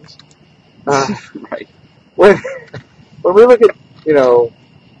dying mediums, Right. when we look at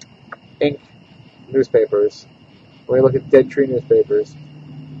ink newspapers, when we look at Dead Tree newspapers,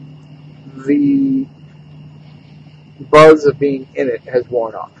 the buzz of being in it has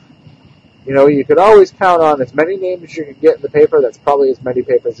worn off. You could always count on as many names as you can get in the paper. That's probably as many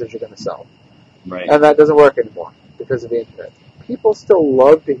papers as you're going to sell. Right. And that doesn't work anymore because of the internet. People still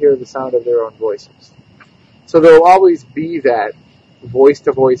love to hear the sound of their own voices. So there will always be that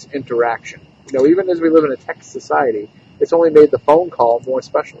voice-to-voice interaction. Even as we live in a text society, it's only made the phone call more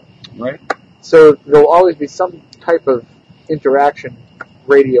special. Right. So there will always be some type of interaction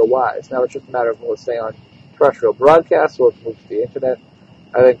radio-wise. Now it's just a matter of will it stay on terrestrial broadcast or move to the internet.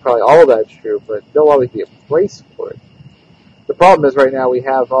 I think probably all of that's true, but there'll always be a place for it. The problem is right now we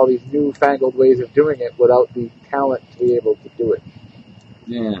have all these newfangled ways of doing it without the talent to be able to do it.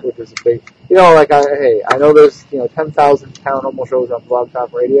 Yeah. Which is a big, I know there's 10,000 paranormal shows on Blog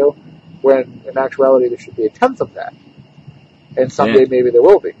Talk Radio, when in actuality there should be a tenth of that, and someday maybe there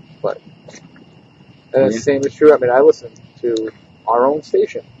will be. But the same is true. I mean, I listen to our own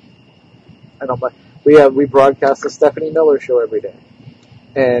station. I know, but we broadcast the Stephanie Miller Show every day,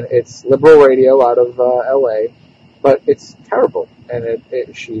 and it's liberal radio out of L.A. But it's terrible, and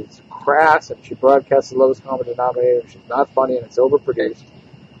she's crass, and she broadcasts the lowest common denominator. She's not funny, and it's overproduced.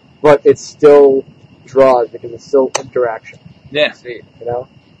 But it still draws because it's still interaction. Yeah. See, You know?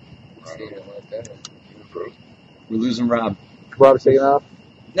 We're losing Rob. Rob's taking off?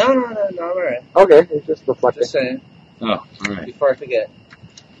 No, I'm all right. Okay, he's just reflecting. Just saying, Oh, all right. before I forget.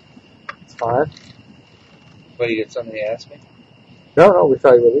 It's fine. What, you got something to ask me? No, we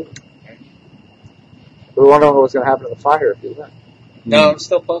thought you were leaving. We were wondering what was going to happen to the fire if you went. No, I'm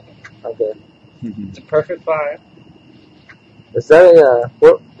still poking. Okay. It's a perfect fire. Is that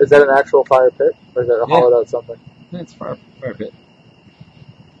an actual fire pit? Or is that a hollowed out something? That's far a bit.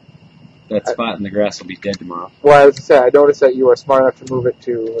 That spot in the grass will be dead tomorrow. Well, I was to say, I noticed that you are smart enough to move it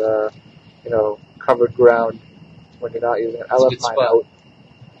to, covered ground when you're not using it. I It's a left good mine spot. out,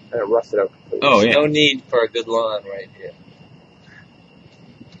 and it rusted out completely. Oh, yeah. No need for a good lawn right here.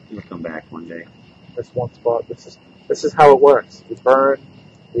 It'll come back one day. This one spot. This is how it works. You burn,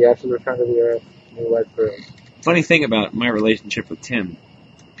 the ashes return to the earth, new life grows. Funny thing about my relationship with Tim,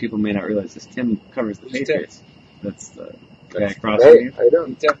 people may not realize this. Tim covers the Who's Patriots. That's the guy across Hey, from how you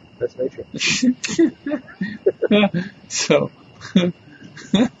doing? Tim. Nice to meet you. you. So,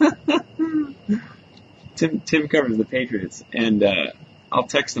 Tim covers the Patriots, and I'll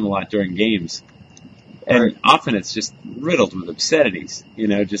text him a lot during games. And often it's just riddled with obscenities,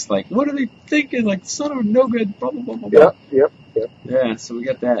 just like, what are they thinking? Like, son of a no good, blah, blah, blah, blah, blah. Yep. Yeah, so we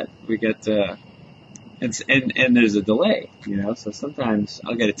got that. We got, and there's a delay, so sometimes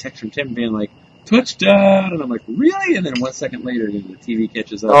I'll get a text from Tim being like, touchdown, and I'm like, really? And then 1 second later, the TV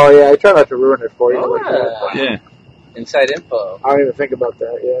catches up. Oh, yeah, I try not to ruin it for you. Oh, like that. Yeah, Inside info. I don't even think about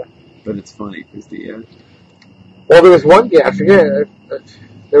that, yeah. but it's funny, because Well, there was one game, I forget,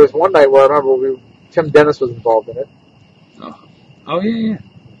 there was one night where I remember Tim Dennis was involved in it. oh, yeah.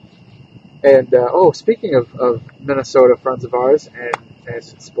 And, speaking of Minnesota friends of ours and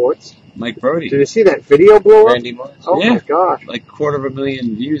sports, Mike Brody. did you see that video blow up? Randy Moss. Oh, Yeah. my gosh. Like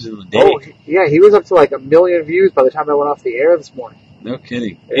 250,000 views in a day. Oh, yeah, he was up to like 1 million views by the time I went off the air this morning. No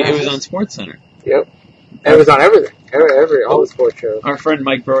kidding. Yeah. It was on SportsCenter. Yep. And it was on everything. All the sports shows. Our friend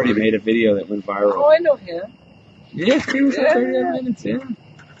Mike Brody made a video that went viral. Oh, I know him. Yeah, he was Yeah. on 30 minutes, yeah.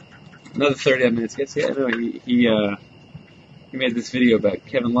 Another 30 minutes, yes, yeah, no, he made this video about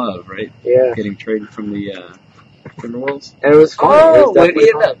Kevin Love, right? Yeah. Getting traded from the Timberwolves. And it was funny. It Oh, was where did he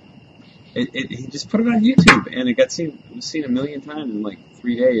definitely end up? He just put it on YouTube, and it got seen a million times in like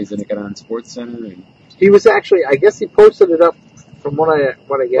 3 days, and it got on SportsCenter. And He was actually, I guess he posted it up from what I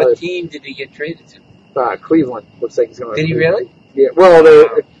What gathered. team did he get traded to? Cleveland looks like he's going to. Did he really? Yeah. Well,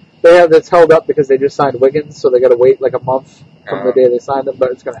 they have this held up because they just signed Wiggins, so they got to wait like a month from the day they signed him.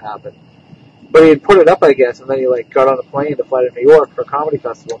 But it's going to happen. But he had put it up, I guess, and then he like got on a plane to fly to New York for a comedy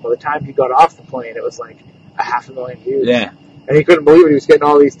festival. By the time he got off the plane, it was like 500,000 views. yeah, And he couldn't believe it. He was getting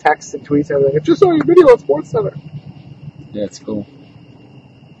all these texts and tweets and everything. I just saw your video on SportsCenter. yeah, it's cool.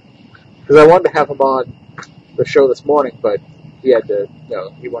 Because I wanted to have him on the show this morning, but he had to,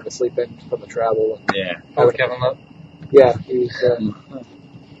 he wanted to sleep in from the travel. And Yeah. Oh, Kevin Love? yeah, he was.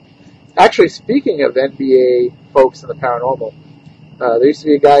 Actually, speaking of NBA folks in the paranormal, there used to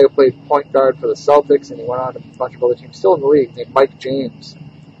be a guy who played point guard for the Celtics, and he went on to a bunch of other teams, still in the league, named Mike James,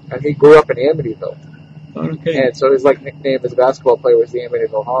 and he grew up in Amityville. Okay. And so his nickname as a basketball player was the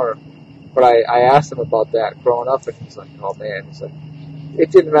Amityville Horror. But I asked him about that growing up, and he's like, "Oh man," he's like,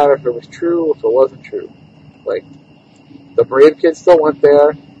 "It didn't matter if it was true or if it wasn't true. Like, the brave kids still went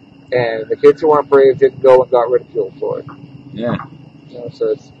there, and the kids who weren't brave didn't go and got ridiculed for it." Yeah.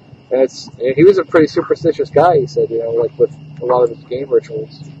 So and he was a pretty superstitious guy. He said, like with a lot of his game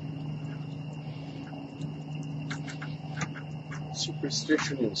rituals.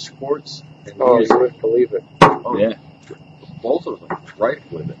 Superstition in sports and Oh, music. you wouldn't believe it. Oh, Yeah. both of them, right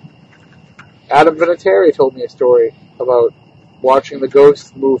with it. Adam Vinatieri told me a story about watching the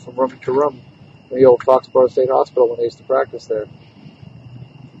ghosts move from room to room in the old Foxborough State Hospital when they used to practice there.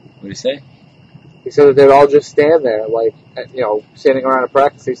 What do you say? He said that they'd all just stand there, standing around and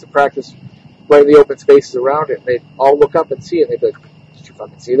practice. They used to practice right in the open spaces around it. And they'd all look up and see it. And they'd be like, "Did you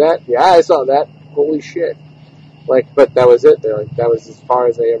fucking see that? Yeah, I saw that. Holy shit." But that was it. They're like, that was as far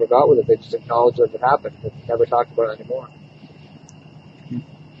as they ever got with it. They just acknowledged that it happened. They never talked about it anymore.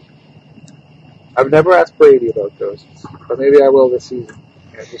 I've never asked Brady about ghosts, but maybe I will this season.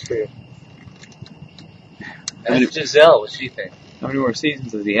 Yeah, just for you. Ask Giselle what she thinks. How many more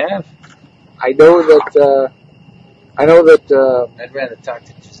seasons does he have? I know that. I'd rather talk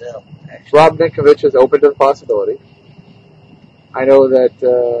to Giselle, actually. Rob Ninkovich is open to the possibility. I know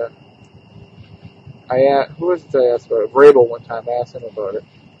that. Who was it I asked about it? Vrabel one time. I asked him about it.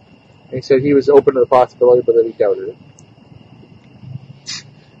 And he said he was open to the possibility, but that he doubted it.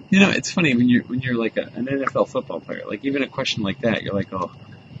 It's funny when you're like an NFL football player. Like even a question like that, you're like, oh,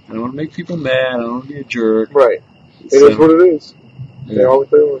 I don't want to make people mad. I don't want to be a jerk. Right. It is what it is. They always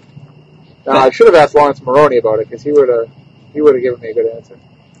do. Now, I should have asked Lawrence Maroney about it because he would have given me a good answer.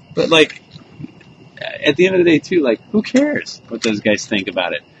 But like, at the end of the day, too, like, who cares what those guys think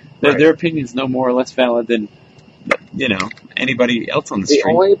about it? Their opinion's no more or less valid than anybody else on the street. The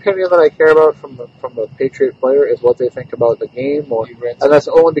only opinion that I care about from the Patriot player is what they think about the game, and that's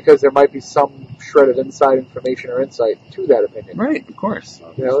only because there might be some shred of inside information or insight to that opinion. Right, of course.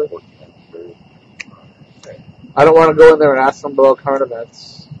 I don't want to go in there and ask them about current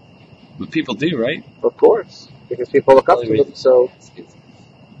events. But people do, right? Of course, because people look up to them. So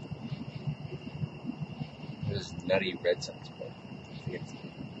There's nutty Red Sox player.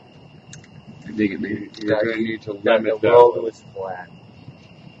 They get me. You're going to need to The limit world that. was flat.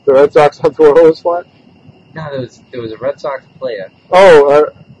 the Red Sox on the world was flat. No, there was a Red Sox player. Oh,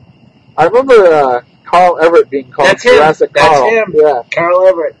 I remember Carl Everett being called That's him. Jurassic That's Carl. him. Yeah, Carl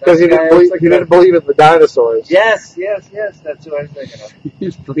Everett. because he didn't believe in the dinosaurs. Yes, that's who I was thinking of. You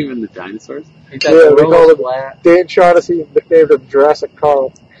just believe in the dinosaurs? He thought Yeah, the they world called was him flat. Dan Shaughnessy nicknamed him Jurassic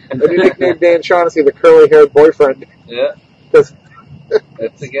Carl. And he nicknamed Dan Shaughnessy the curly-haired boyfriend. Yeah, 'Cause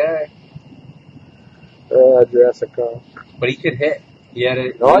that's the guy. Jurassic Carl. But he could hit. He had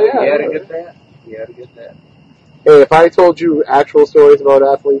a good bat. He had a good bat. Hey, if I told you actual stories about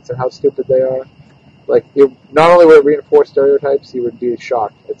athletes and how stupid they are, like, not only would it reinforce stereotypes, you would be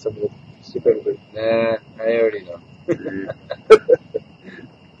shocked at some of the stupidity. Nah, I already know.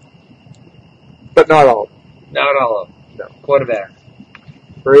 But not all. Not all of them. No. Quarterback.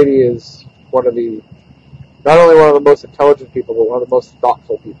 Brady is not only one of the most intelligent people, but one of the most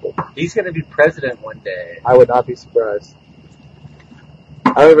thoughtful people. He's going to be president one day. I would not be surprised.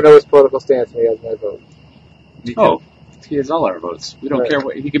 I don't even know his political stance, and he has my vote. Oh, he has all our votes. We don't Right. care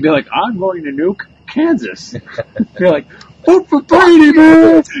what he could be like. I'm going to nuke Kansas. Be like, vote for Brady,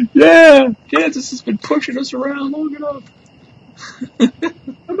 man. Yeah, Kansas has been pushing us around long enough.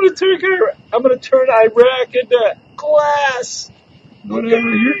 I'm gonna turn Iraq into glass.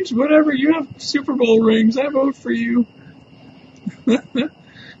 Whatever. You have Super Bowl rings. I vote for you.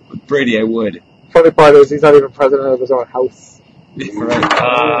 With Brady, I would. Funny part is he's not even president of his own house.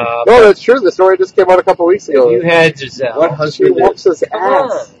 Right. No, that's true. The story just came out a couple weeks ago. If you had Giselle. What She husband whoops his Come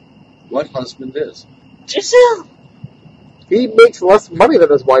on. ass. what husband is. Giselle! He makes less money than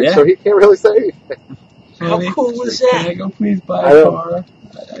his wife, Yeah. so he can't really say anything. How cool was Can I that? go please buy I a don't- car?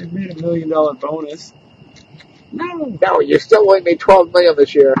 I made $1 million bonus. No. No, you still only made $12 million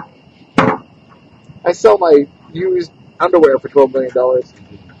this year. I sell my used underwear for $12 million.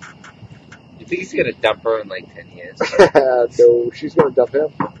 You think he's gonna dump her in like 10 years? No, she's going to dump him.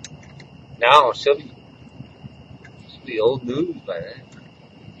 No, she'll be old news by then.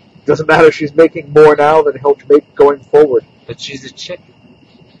 Doesn't matter. She's making more now than he'll make going forward. But she's a chick.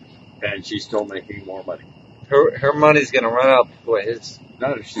 And she's still making more money. Her money's gonna run out before his.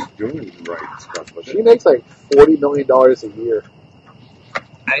 Not if she's doing the right stuff with She it. makes like $40 million a year.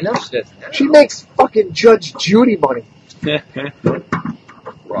 I know she doesn't. Have She makes fucking Judge Judy money.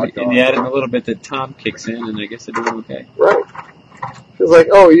 Rock And you add in a little bit that Tom kicks in, and I guess they're doing okay. Right. She's like,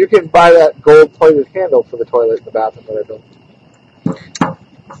 oh, you can buy that gold plated handle for the toilet in the bathroom that I built.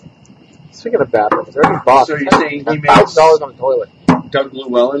 Speaking of bathrooms, I already bought So you're saying he makes $1,000 on the toilet. Doug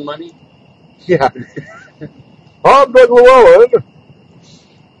Llewellyn money? Yeah. I'm Doug Llewellyn.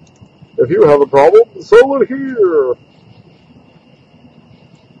 If you have a problem, so it here.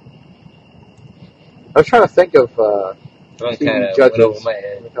 I was trying to think of, One TV kind of judges. went over my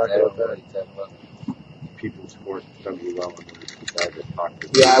head. We talked I don't about know that. what he's talking about. People's Court, Doug Llewellyn was the guy that talked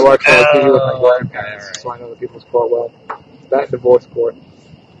to yeah, I watched that TV with my Oh, grandparents, alright. so I know the people's court well. That divorce court.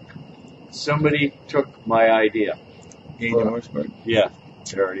 Somebody took my idea. Gay divorce court. Yeah.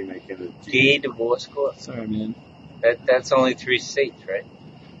 They're already making it. Gay divorce court. Sorry, man. That's only 3 states, right?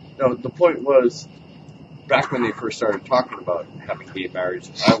 No, the point was, back when they first started talking about having gay marriage,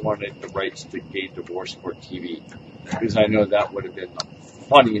 I wanted the rights to Gay Divorce Court TV. Because I know that would have been the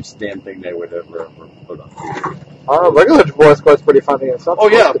funniest damn thing they would ever put on. Regular divorce court's pretty funny. It's not Oh,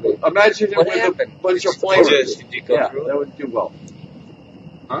 yeah. supposed to be. Imagine it What with happened? a bunch of Did flavors. you go Yeah, through that it? would do well.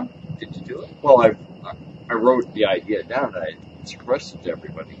 Did you do it? Well, I wrote the idea down and I expressed it to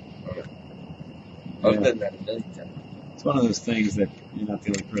everybody. I've Yeah. done that a million times. It's one of those things that you're not the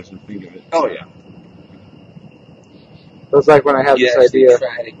only person to think of it. Oh, yeah. It was like when I had You this actually idea.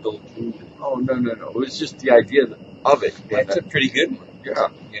 try to go through it. Oh, no. It was just the idea of it. That's a pretty good one, Yeah.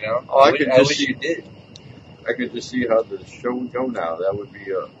 you know? Oh, I wish- could I just wish see- you did. I could just see how the show would go now. That would be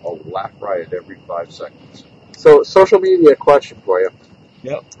a laugh riot every 5 seconds. So, social media question for you.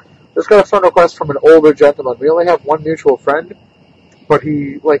 Yep. Just got a friend request from an older gentleman. We only have one mutual friend, but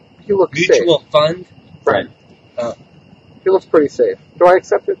he looks Mutual fund? safe. Friend. He looks pretty safe. Do I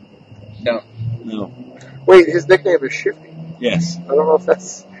accept it? No. No. Wait, his nickname is Shifty. Yes. I don't know if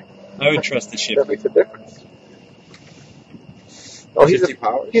I would trust the ship. that makes a difference. Oh, he's 50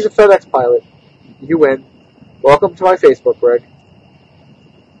 powers. a FedEx pilot. You win. Welcome to my Facebook, Greg.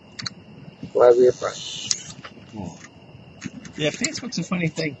 Glad we're friends. Yeah, Facebook's a funny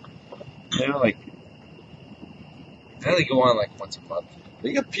thing. You know, like, I only go on like once a month.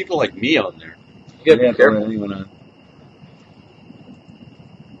 They got people like me on there. You gotta yeah, be careful. anyone on.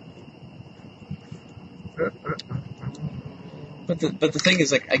 But the thing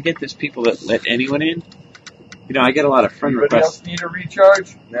is, like, I get there's people that let anyone in. You know, I get a lot of friend Anybody requests. else need a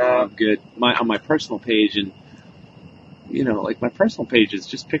recharge? No, I'm good. On my personal page, and you know, like my personal page is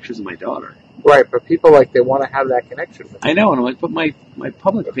just pictures of my daughter. Right, but people they want to have that connection with I know, and I'm like, but my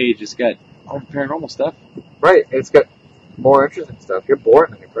public page has got all the paranormal stuff. Right, it's got more interesting stuff. You're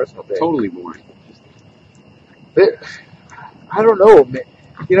boring on your personal page. Totally boring. I don't know.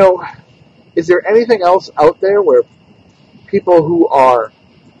 You know, is there anything else out there where people who are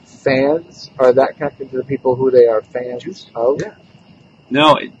fans are that connected to the people who they are fans of? Yeah.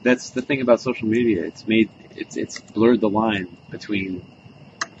 No, that's the thing about social media. It's blurred the line between,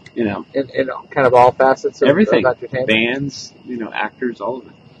 you know, In kind of all facets of everything. of entertainment. Bands, you know, actors, all of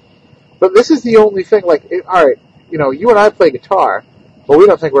it. But this is the only thing, all right, you know, you and I play guitar, but we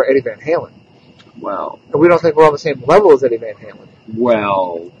don't think we're Eddie Van Halen. Well, And we don't think we're on the same level as Eddie Van Halen.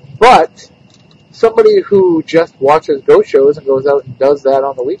 well, But somebody who just watches ghost shows and goes out and does that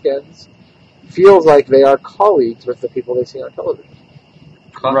on the weekends feels like they are colleagues with the people they see on television.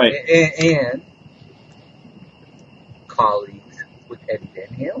 Right. And colleagues with Eddie Van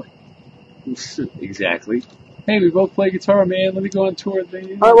Halen. exactly. Hey, we both play guitar, man. Let me go on tour with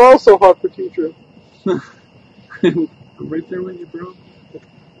me. I'm also hot for teacher. I'm right there with you, bro.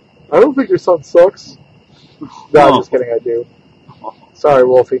 I don't think your son sucks. No, I'm Oh. just kidding, I do. Sorry,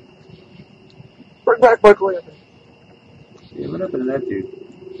 Wolfie. Bring back Michael Anthony. Yeah, what happened to that dude?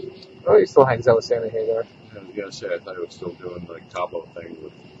 Oh, he still hangs out with Sammy Hagar. I was gonna say I thought he was still doing like Cabo thing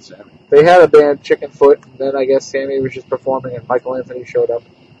with Sammy. They had a band, Chickenfoot, and then I guess Sammy was just performing and Michael Anthony showed up.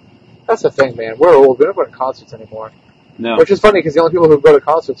 That's the thing, man. We're old. We don't go to concerts anymore. No, Which is funny because the only people who go to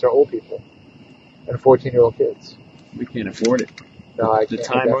concerts are old people and 14-year-old kids. we can't afford it. No, I The can't.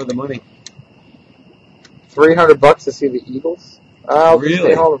 time or the money. $300 to see the Eagles? I'll just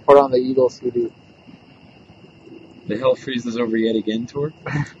Really? stay home and put on the Eagles CD. The Hell Freezes Over Yet Again tour?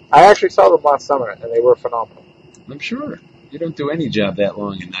 I actually saw them last summer, and they were phenomenal. I'm sure. You don't do any job that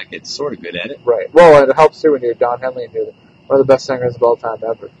long and not get sort of good at it. Right. Well, and it helps too when you're Don Henley and you're one of the best singers of all time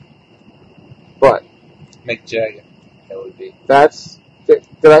ever. But Mick Jagger. That would be. that's... Did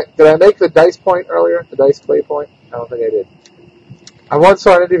I make the Dice point earlier? The Dice Clay point? I don't think I did. I once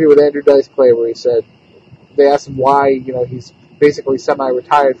saw an interview with Andrew Dice Clay where he said, they asked him why, he's basically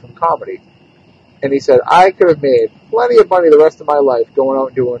semi-retired from comedy. And he said, I could have made plenty of money the rest of my life going out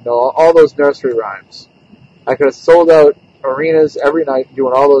and doing all those nursery rhymes. I could have sold out arenas every night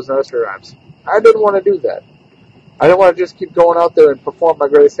doing all those nursery rhymes. I didn't want to do that. I didn't want to just keep going out there and perform my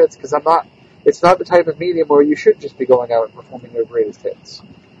greatest hits because it's not the type of medium where you should just be going out and performing your greatest hits.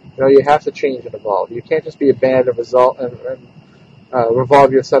 You have to change and evolve. You can't just be a band and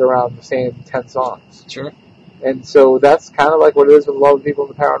revolve your set around the same 10 songs. Sure. And so that's kind of like what it is with a lot of people in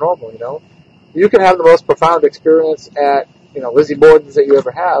the paranormal, You can have the most profound experience at, Lizzie Borden's that you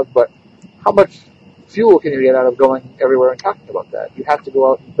ever have, but how much fuel can you get out of going everywhere and talking about that? You have to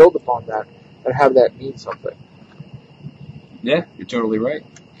go out and build upon that and have that mean something. Yeah, you're totally right.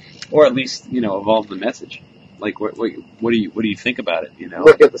 Or at least, evolve the message. Like, what do you think about it?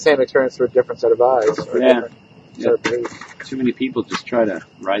 Look at the same experience through a different set of eyes. Or a Yeah. different set of beliefs. Too many people just try to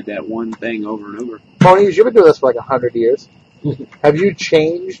ride that one thing over and over. Moniz, you've been doing this for like 100 years. Have you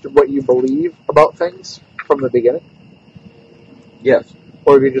changed what you believe about things from the beginning? Yes.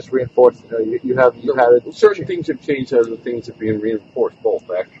 Or have you just reinforced, you had it? Certain things have changed, other things have been reinforced, both,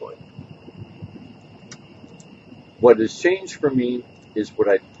 actually. What has changed for me is what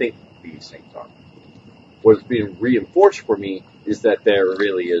I think these things are. What is being reinforced for me is that there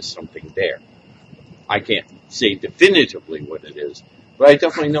really is something there. I can't say definitively what it is, but I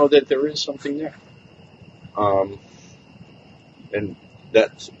definitely know that there is something there. And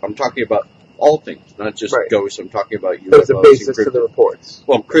I'm talking about all things, not just Right. ghosts. I'm talking about UFOs. There's a basis and to the cryptids. reports.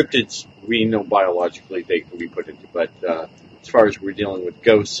 Well, cryptids, we know biologically they can be put into, but as far as we're dealing with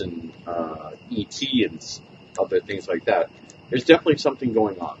ghosts and ET and other things like that, there's definitely something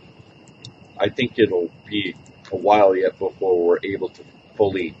going on. I think it'll be a while yet before we're able to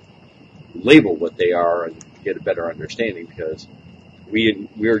fully label what they are and get a better understanding, because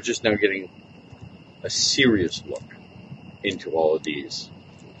we're just now getting a serious look into all of these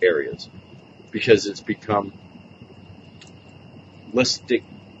areas, because it's become less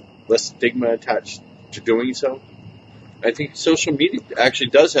stigma attached to doing so. I think social media actually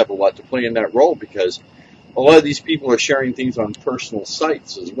does have a lot to play in that role, because a lot of these people are sharing things on personal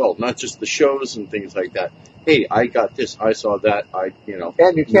sites as well, not just the shows and things like that. Hey, I got this, I saw that,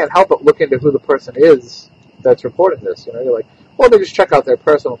 And you can't help but look into who the person is that's reporting this. You're like, well, they just check out their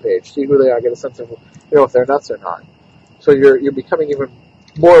personal page, see who they are, get a sense of, if they're nuts or not. So you're becoming even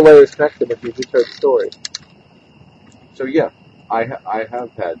more layers connected if you just heard the story. So yeah, I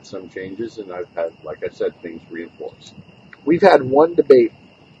have had some changes, and I've had, like I said, things reinforced. We've had one debate,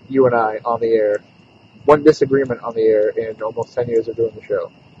 you and I, on the air, one disagreement on the air in almost 10 years of doing the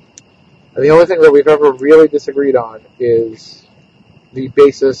show. And the only thing that we've ever really disagreed on is the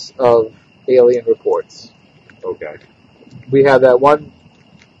basis of alien reports. Okay. We had that one,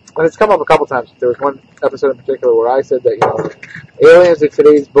 and it's come up a couple times. There was one episode in particular where I said that, aliens are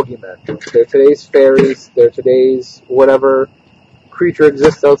today's boogeymen. They're today's fairies. They're today's whatever creature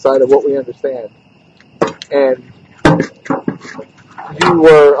exists outside of what we understand. And you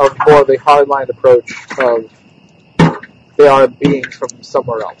were of more of a hardline approach of they are beings from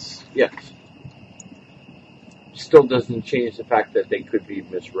somewhere else. Yes. Still doesn't change the fact that they could be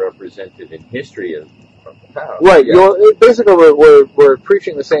misrepresented in history from the past. Right. Yeah. Basically, we're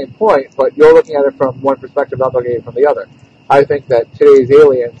preaching the same point, but you're looking at it from one perspective, I'm looking at it from the other. I think that today's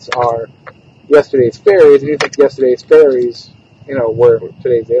aliens are yesterday's fairies, and you think yesterday's fairies, were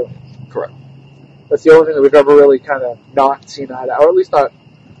today's aliens. Correct. That's the only thing that we've ever really kind of not seen eye to, or at least not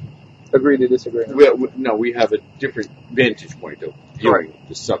agreed to disagree on. We have a different vantage point of viewing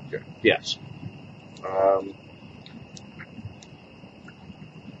the subject. Yes.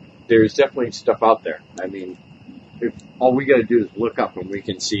 There's definitely stuff out there. I mean, if all we got to do is look up and we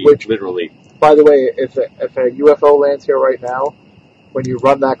can see literally. By the way, if a UFO lands here right now, when you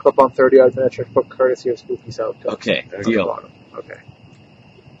run that clip on 30-odd minutes, you're put courtesy of Spooky South. Okay, deal. Okay.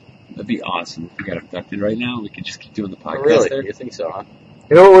 That'd be awesome if we got abducted right now. We could just keep doing the podcast Really? there. You think so, huh?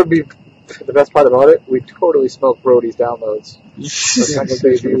 You know what would be the best part about it? We totally smoke Brody's downloads. Single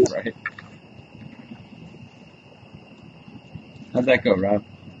day views. Right. How'd that go, Rob?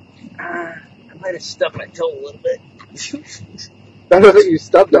 I might have stubbed my toe a little bit. Better that you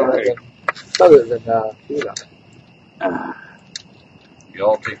stubbed on it other than food on it. You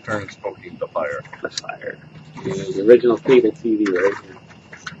all take turns poking the fire. The fire. Yeah, the original cable TV right here.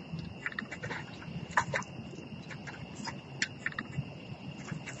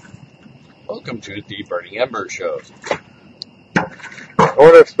 Welcome to the Burning Ember Show. I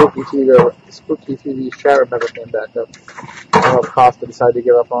wonder if Spooky TV's chat room ever came back up. I don't know if Costa decided to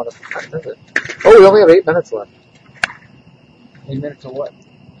give up on it. Oh, we only have 8 minutes left. 8 minutes of what?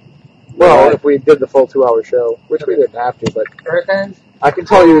 Well, if we did the full 2-hour show, which we didn't have to, but Earth End? I can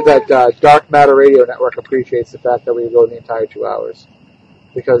tell you that Dark Matter Radio Network appreciates the fact that we go the entire 2 hours.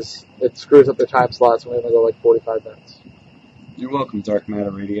 Because it screws up the time slots and we only go like 45 minutes. You're welcome, Dark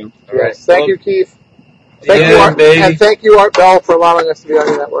Matter Radio. Yes. Right. Thank you, Keith. Thank Yeah, you, Art, baby. and thank you, Art Bell, for allowing us to be on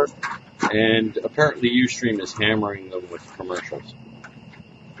your network. And apparently Ustream is hammering them with commercials.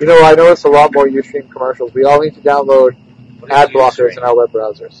 You know, I noticed a lot more Ustream commercials. We all need to download ad blockers in our web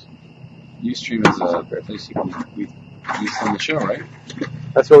browsers. Ustream is a place we use on the show, right?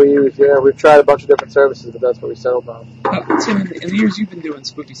 That's what we use, yeah. We've tried a bunch of different services, but that's what we settled on. Tim, in the years you've been doing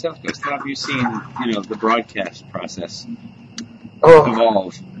Spooky South Coast, how have you seen, the broadcast process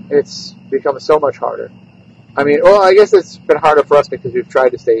evolve? It's become so much harder. I mean, well, I guess it's been harder for us because we've tried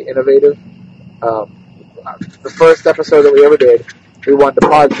to stay innovative. The first episode that we ever did, we wanted to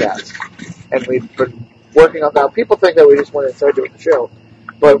podcast. And we've been working on that. People think that we just went and started doing the show.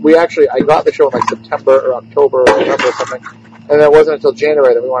 But I got the show in like September or October or November or something. And it wasn't until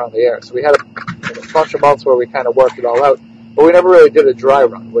January that we went on the air. So we had a bunch of months where we kind of worked it all out. But we never really did a dry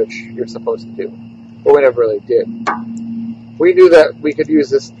run, which you're supposed to do. But we never really did. We knew that we could use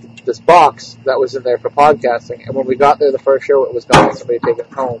this box that was in there for podcasting, and when we got there the first show, it was gone. Somebody had taken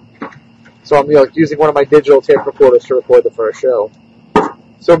it home. So I'm using one of my digital tape recorders to record the first show.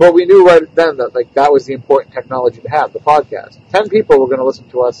 So, but we knew right then that that was the important technology to have, the podcast. 10 people were going to listen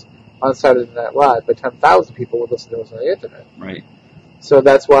to us on Saturday Night Live, but 10,000 people would listen to us on the internet. Right. So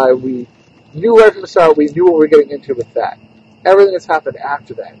that's why we knew right from the start, we knew what we were getting into with that. Everything that's happened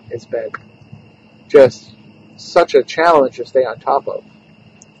after that has been just such a challenge to stay on top of.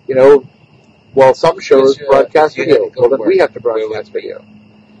 Some shows broadcast video. Well, then we have to broadcast video.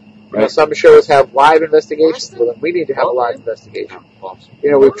 Right. Some shows have live investigations. Well, then we need to have a live investigation.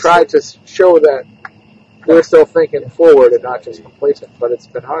 We've tried to show that we're still thinking forward and not just complacent, but it's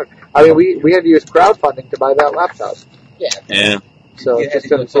been hard. I mean, we had to use crowdfunding to buy that laptop. Yeah. So we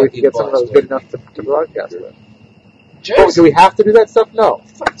can get someone that was good enough to broadcast with. Oh, do we have to do that stuff? No.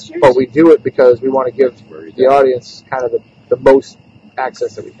 But we do it because we want to give the audience kind of the most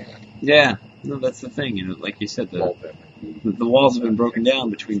access that we can. Yeah. No, that's the thing. Like you said, the walls have been broken down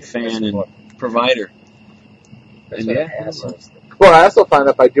between fan and provider. And well, I also find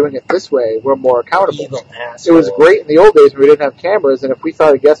that by doing it this way, we're more accountable. It was great in the old days when we didn't have cameras, and if we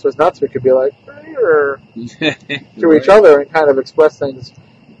thought a guest was nuts, we could be like, to each other and kind of express things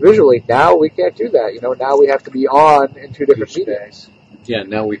visually. Now we can't do that. Now we have to be on in 2 different meetings. Yeah,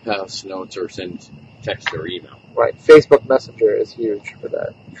 now we pass notes or send text or email. Right. Facebook Messenger is huge for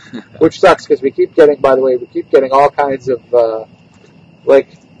that. Which sucks because we keep getting all kinds of,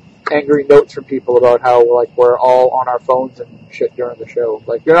 angry notes from people about how, we're all on our phones and shit during the show.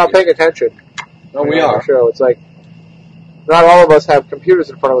 You're not paying attention. No, we are. The show. It's not all of us have computers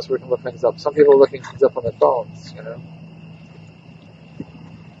in front of us where we can look things up. Some people are looking things up on their phones,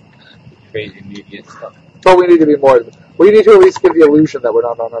 Crazy media stuff. But we need to be more. We need to at least give the illusion that we're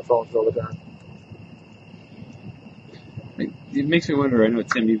not on our phones all the time. It makes me wonder. I know,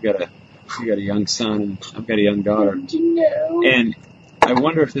 Tim, you've got a young son, and I've got a young daughter, and I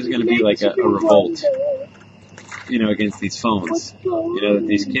wonder if there's going to be a revolt, against these phones. That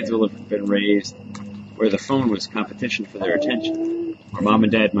these kids will have been raised where the phone was competition for their attention, where mom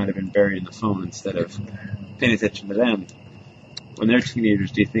and dad might have been buried in the phone instead of paying attention to them. When they're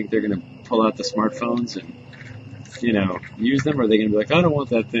teenagers, do you think they're going to pull out the smartphones and use them, or are they going to be like, I don't want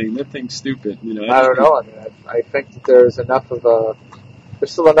that thing. That thing's stupid. I don't know. I mean, I think that there's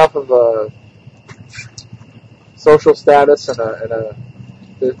still enough of a social status and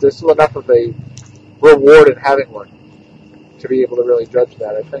there's still enough of a reward in having one to be able to really judge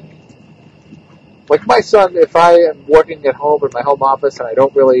that. I think, my son, if I am working at home in my home office and I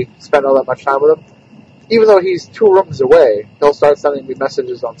don't really spend all that much time with him, even though he's 2 rooms away, he'll start sending me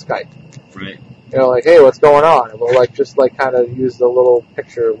messages on Skype. Right. Hey, what's going on? And we'll kind of use the little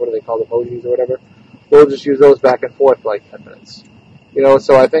picture, what do they call them, emojis or whatever. We'll just use those back and forth for 10 minutes.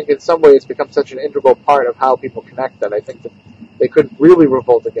 So I think in some way it's become such an integral part of how people connect that I think that they could really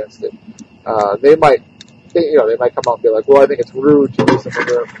revolt against it. They might they might come out and be like, well, I think it's rude to do something when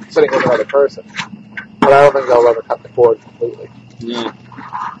you're sitting with another person. But I don't think they'll ever cut the cord completely. Yeah.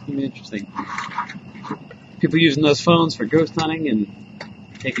 It's gonna be interesting. People using those phones for ghost hunting and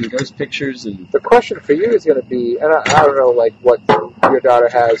taking ghost pictures and... The question for you is going to be, and I don't know, like, what your daughter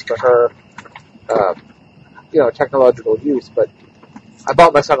has for her, technological use, but I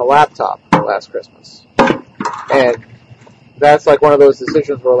bought my son a laptop last Christmas. And that's like one of those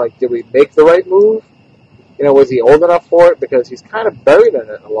decisions where, like, did we make the right move? Was he old enough for it? Because he's kind of buried in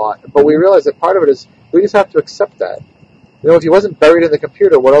it a lot. But we realize that part of it is we just have to accept that. If he wasn't buried in the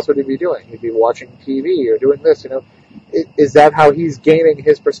computer, what else would he be doing? He'd be watching TV or doing this, Is that how he's gaining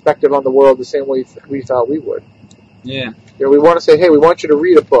his perspective on the world the same way we thought we would? Yeah. We want to say, hey, we want you to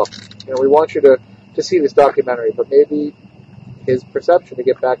read a book. We want you to see this documentary. But maybe his perception, to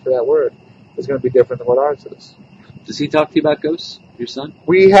get back to that word, is going to be different than what ours is. Does he talk to you about ghosts, your son?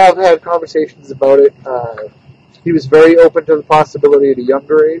 We have had conversations about it. He was very open to the possibility at a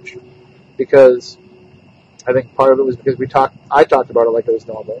younger age, because I think part of it was because I talked about it like it was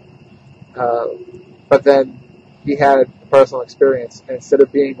normal. But then he had a personal experience, and instead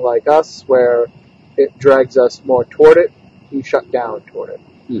of being like us, where it drags us more toward it, he shut down toward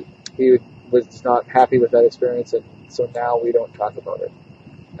it. He was not happy with that experience, and so now we don't talk about it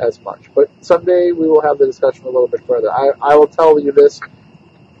as much. But someday we will have the discussion a little bit further. I will tell you this,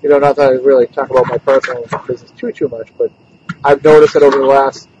 not that I really talk about my personal business too much, but I've noticed that over the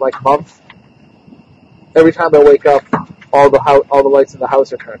last month, every time I wake up, all the lights in the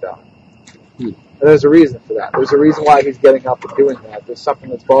house are turned on. And there's a reason for that. There's a reason why he's getting up and doing that. There's something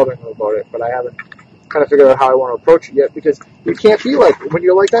that's bothering him about it, but I haven't kind of figured out how I want to approach it yet, because you can't be when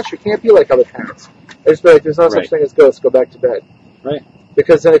you're like that, you can't be like other parents. I just feel like there's no such thing as ghosts, go back to bed. Right.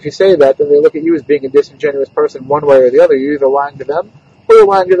 Because then if you say that, then they look at you as being a disingenuous person one way or the other. You're either lying to them, or you're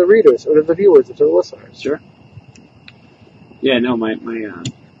lying to the readers, or to the viewers, or to the listeners. Sure. Yeah, no, my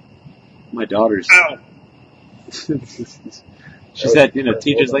daughter's... Ow! She said,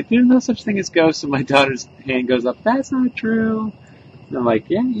 teacher's like, there's no such thing as ghosts, and my daughter's hand goes up, that's not true. And I'm like,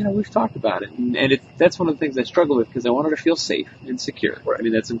 yeah, we've talked about it. And that's one of the things I struggle with, because I want her to feel safe and secure. Right. I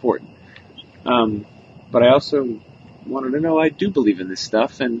mean, that's important. But I also want her to know I do believe in this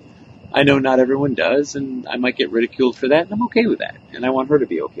stuff, and I know not everyone does, and I might get ridiculed for that, and I'm okay with that. And I want her to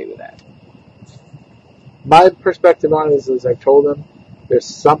be okay with that. My perspective on it is I've told them, there's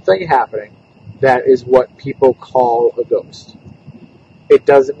something happening that is what people call a ghost. It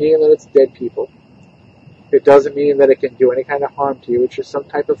doesn't mean that it's dead people. It doesn't mean that it can do any kind of harm to you. It's just some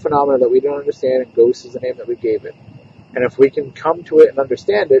type of phenomena that we don't understand, and ghost is the name that we gave it. And if we can come to it and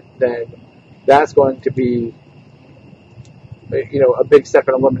understand it, then that's going to be, a big step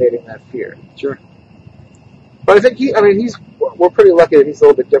in eliminating that fear. Sure. But I think we're pretty lucky that he's a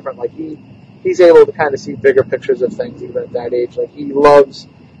little bit different. Like he's able to kind of see bigger pictures of things even at that age. Like he loves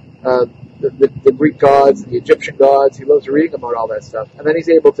the Greek gods, the Egyptian gods. He loves reading about all that stuff. And then he's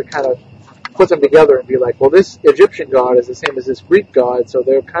able to kind of put them together and be like, well, this Egyptian god is the same as this Greek god, so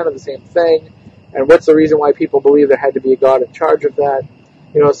they're kind of the same thing. And what's the reason why people believe there had to be a god in charge of that?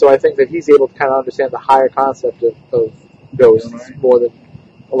 So I think that he's able to kind of understand the higher concept of ghosts more than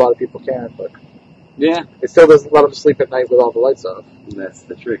a lot of people can. But yeah, it still doesn't let him sleep at night with all the lights off. That's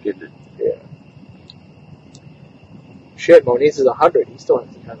the trick, isn't it? Yeah. Shit, Moniz is 100. He still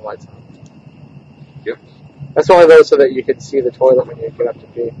has to turn the lights on. Yep. That's only though so that you can see the toilet when you get up to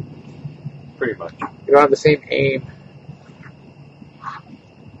pee. Pretty much. You don't have the same aim.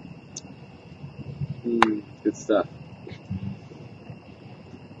 Good stuff.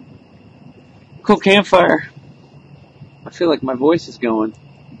 Cool campfire. I feel like my voice is going.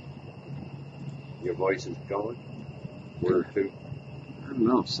 Your voice is going? Where to? I don't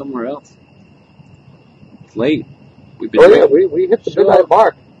know, somewhere else. It's late. We've Oh been yeah, we hit the Sure. midnight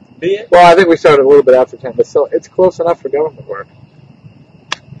mark. Yeah. Well, I think we started a little bit after 10, but still, it's close enough for government work.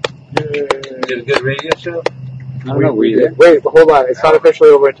 Did a good radio show? I don't know, were you there? Wait, but hold on. It's not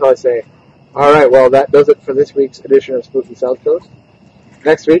officially over until I say, all right, well, that does it for this week's edition of Spooky South Coast.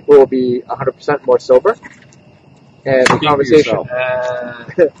 Next week, we'll be 100% more sober. And the Speak for conversation,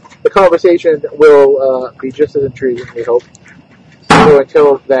 yourself. the conversation will be just as intriguing, we hope. So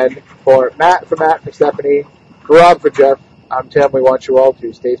until then, for Matt, for Stephanie, for Rob, for Jeff, I'm Tim. We want you all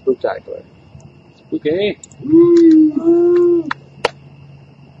to stay spooktacular. Spooky. Woo!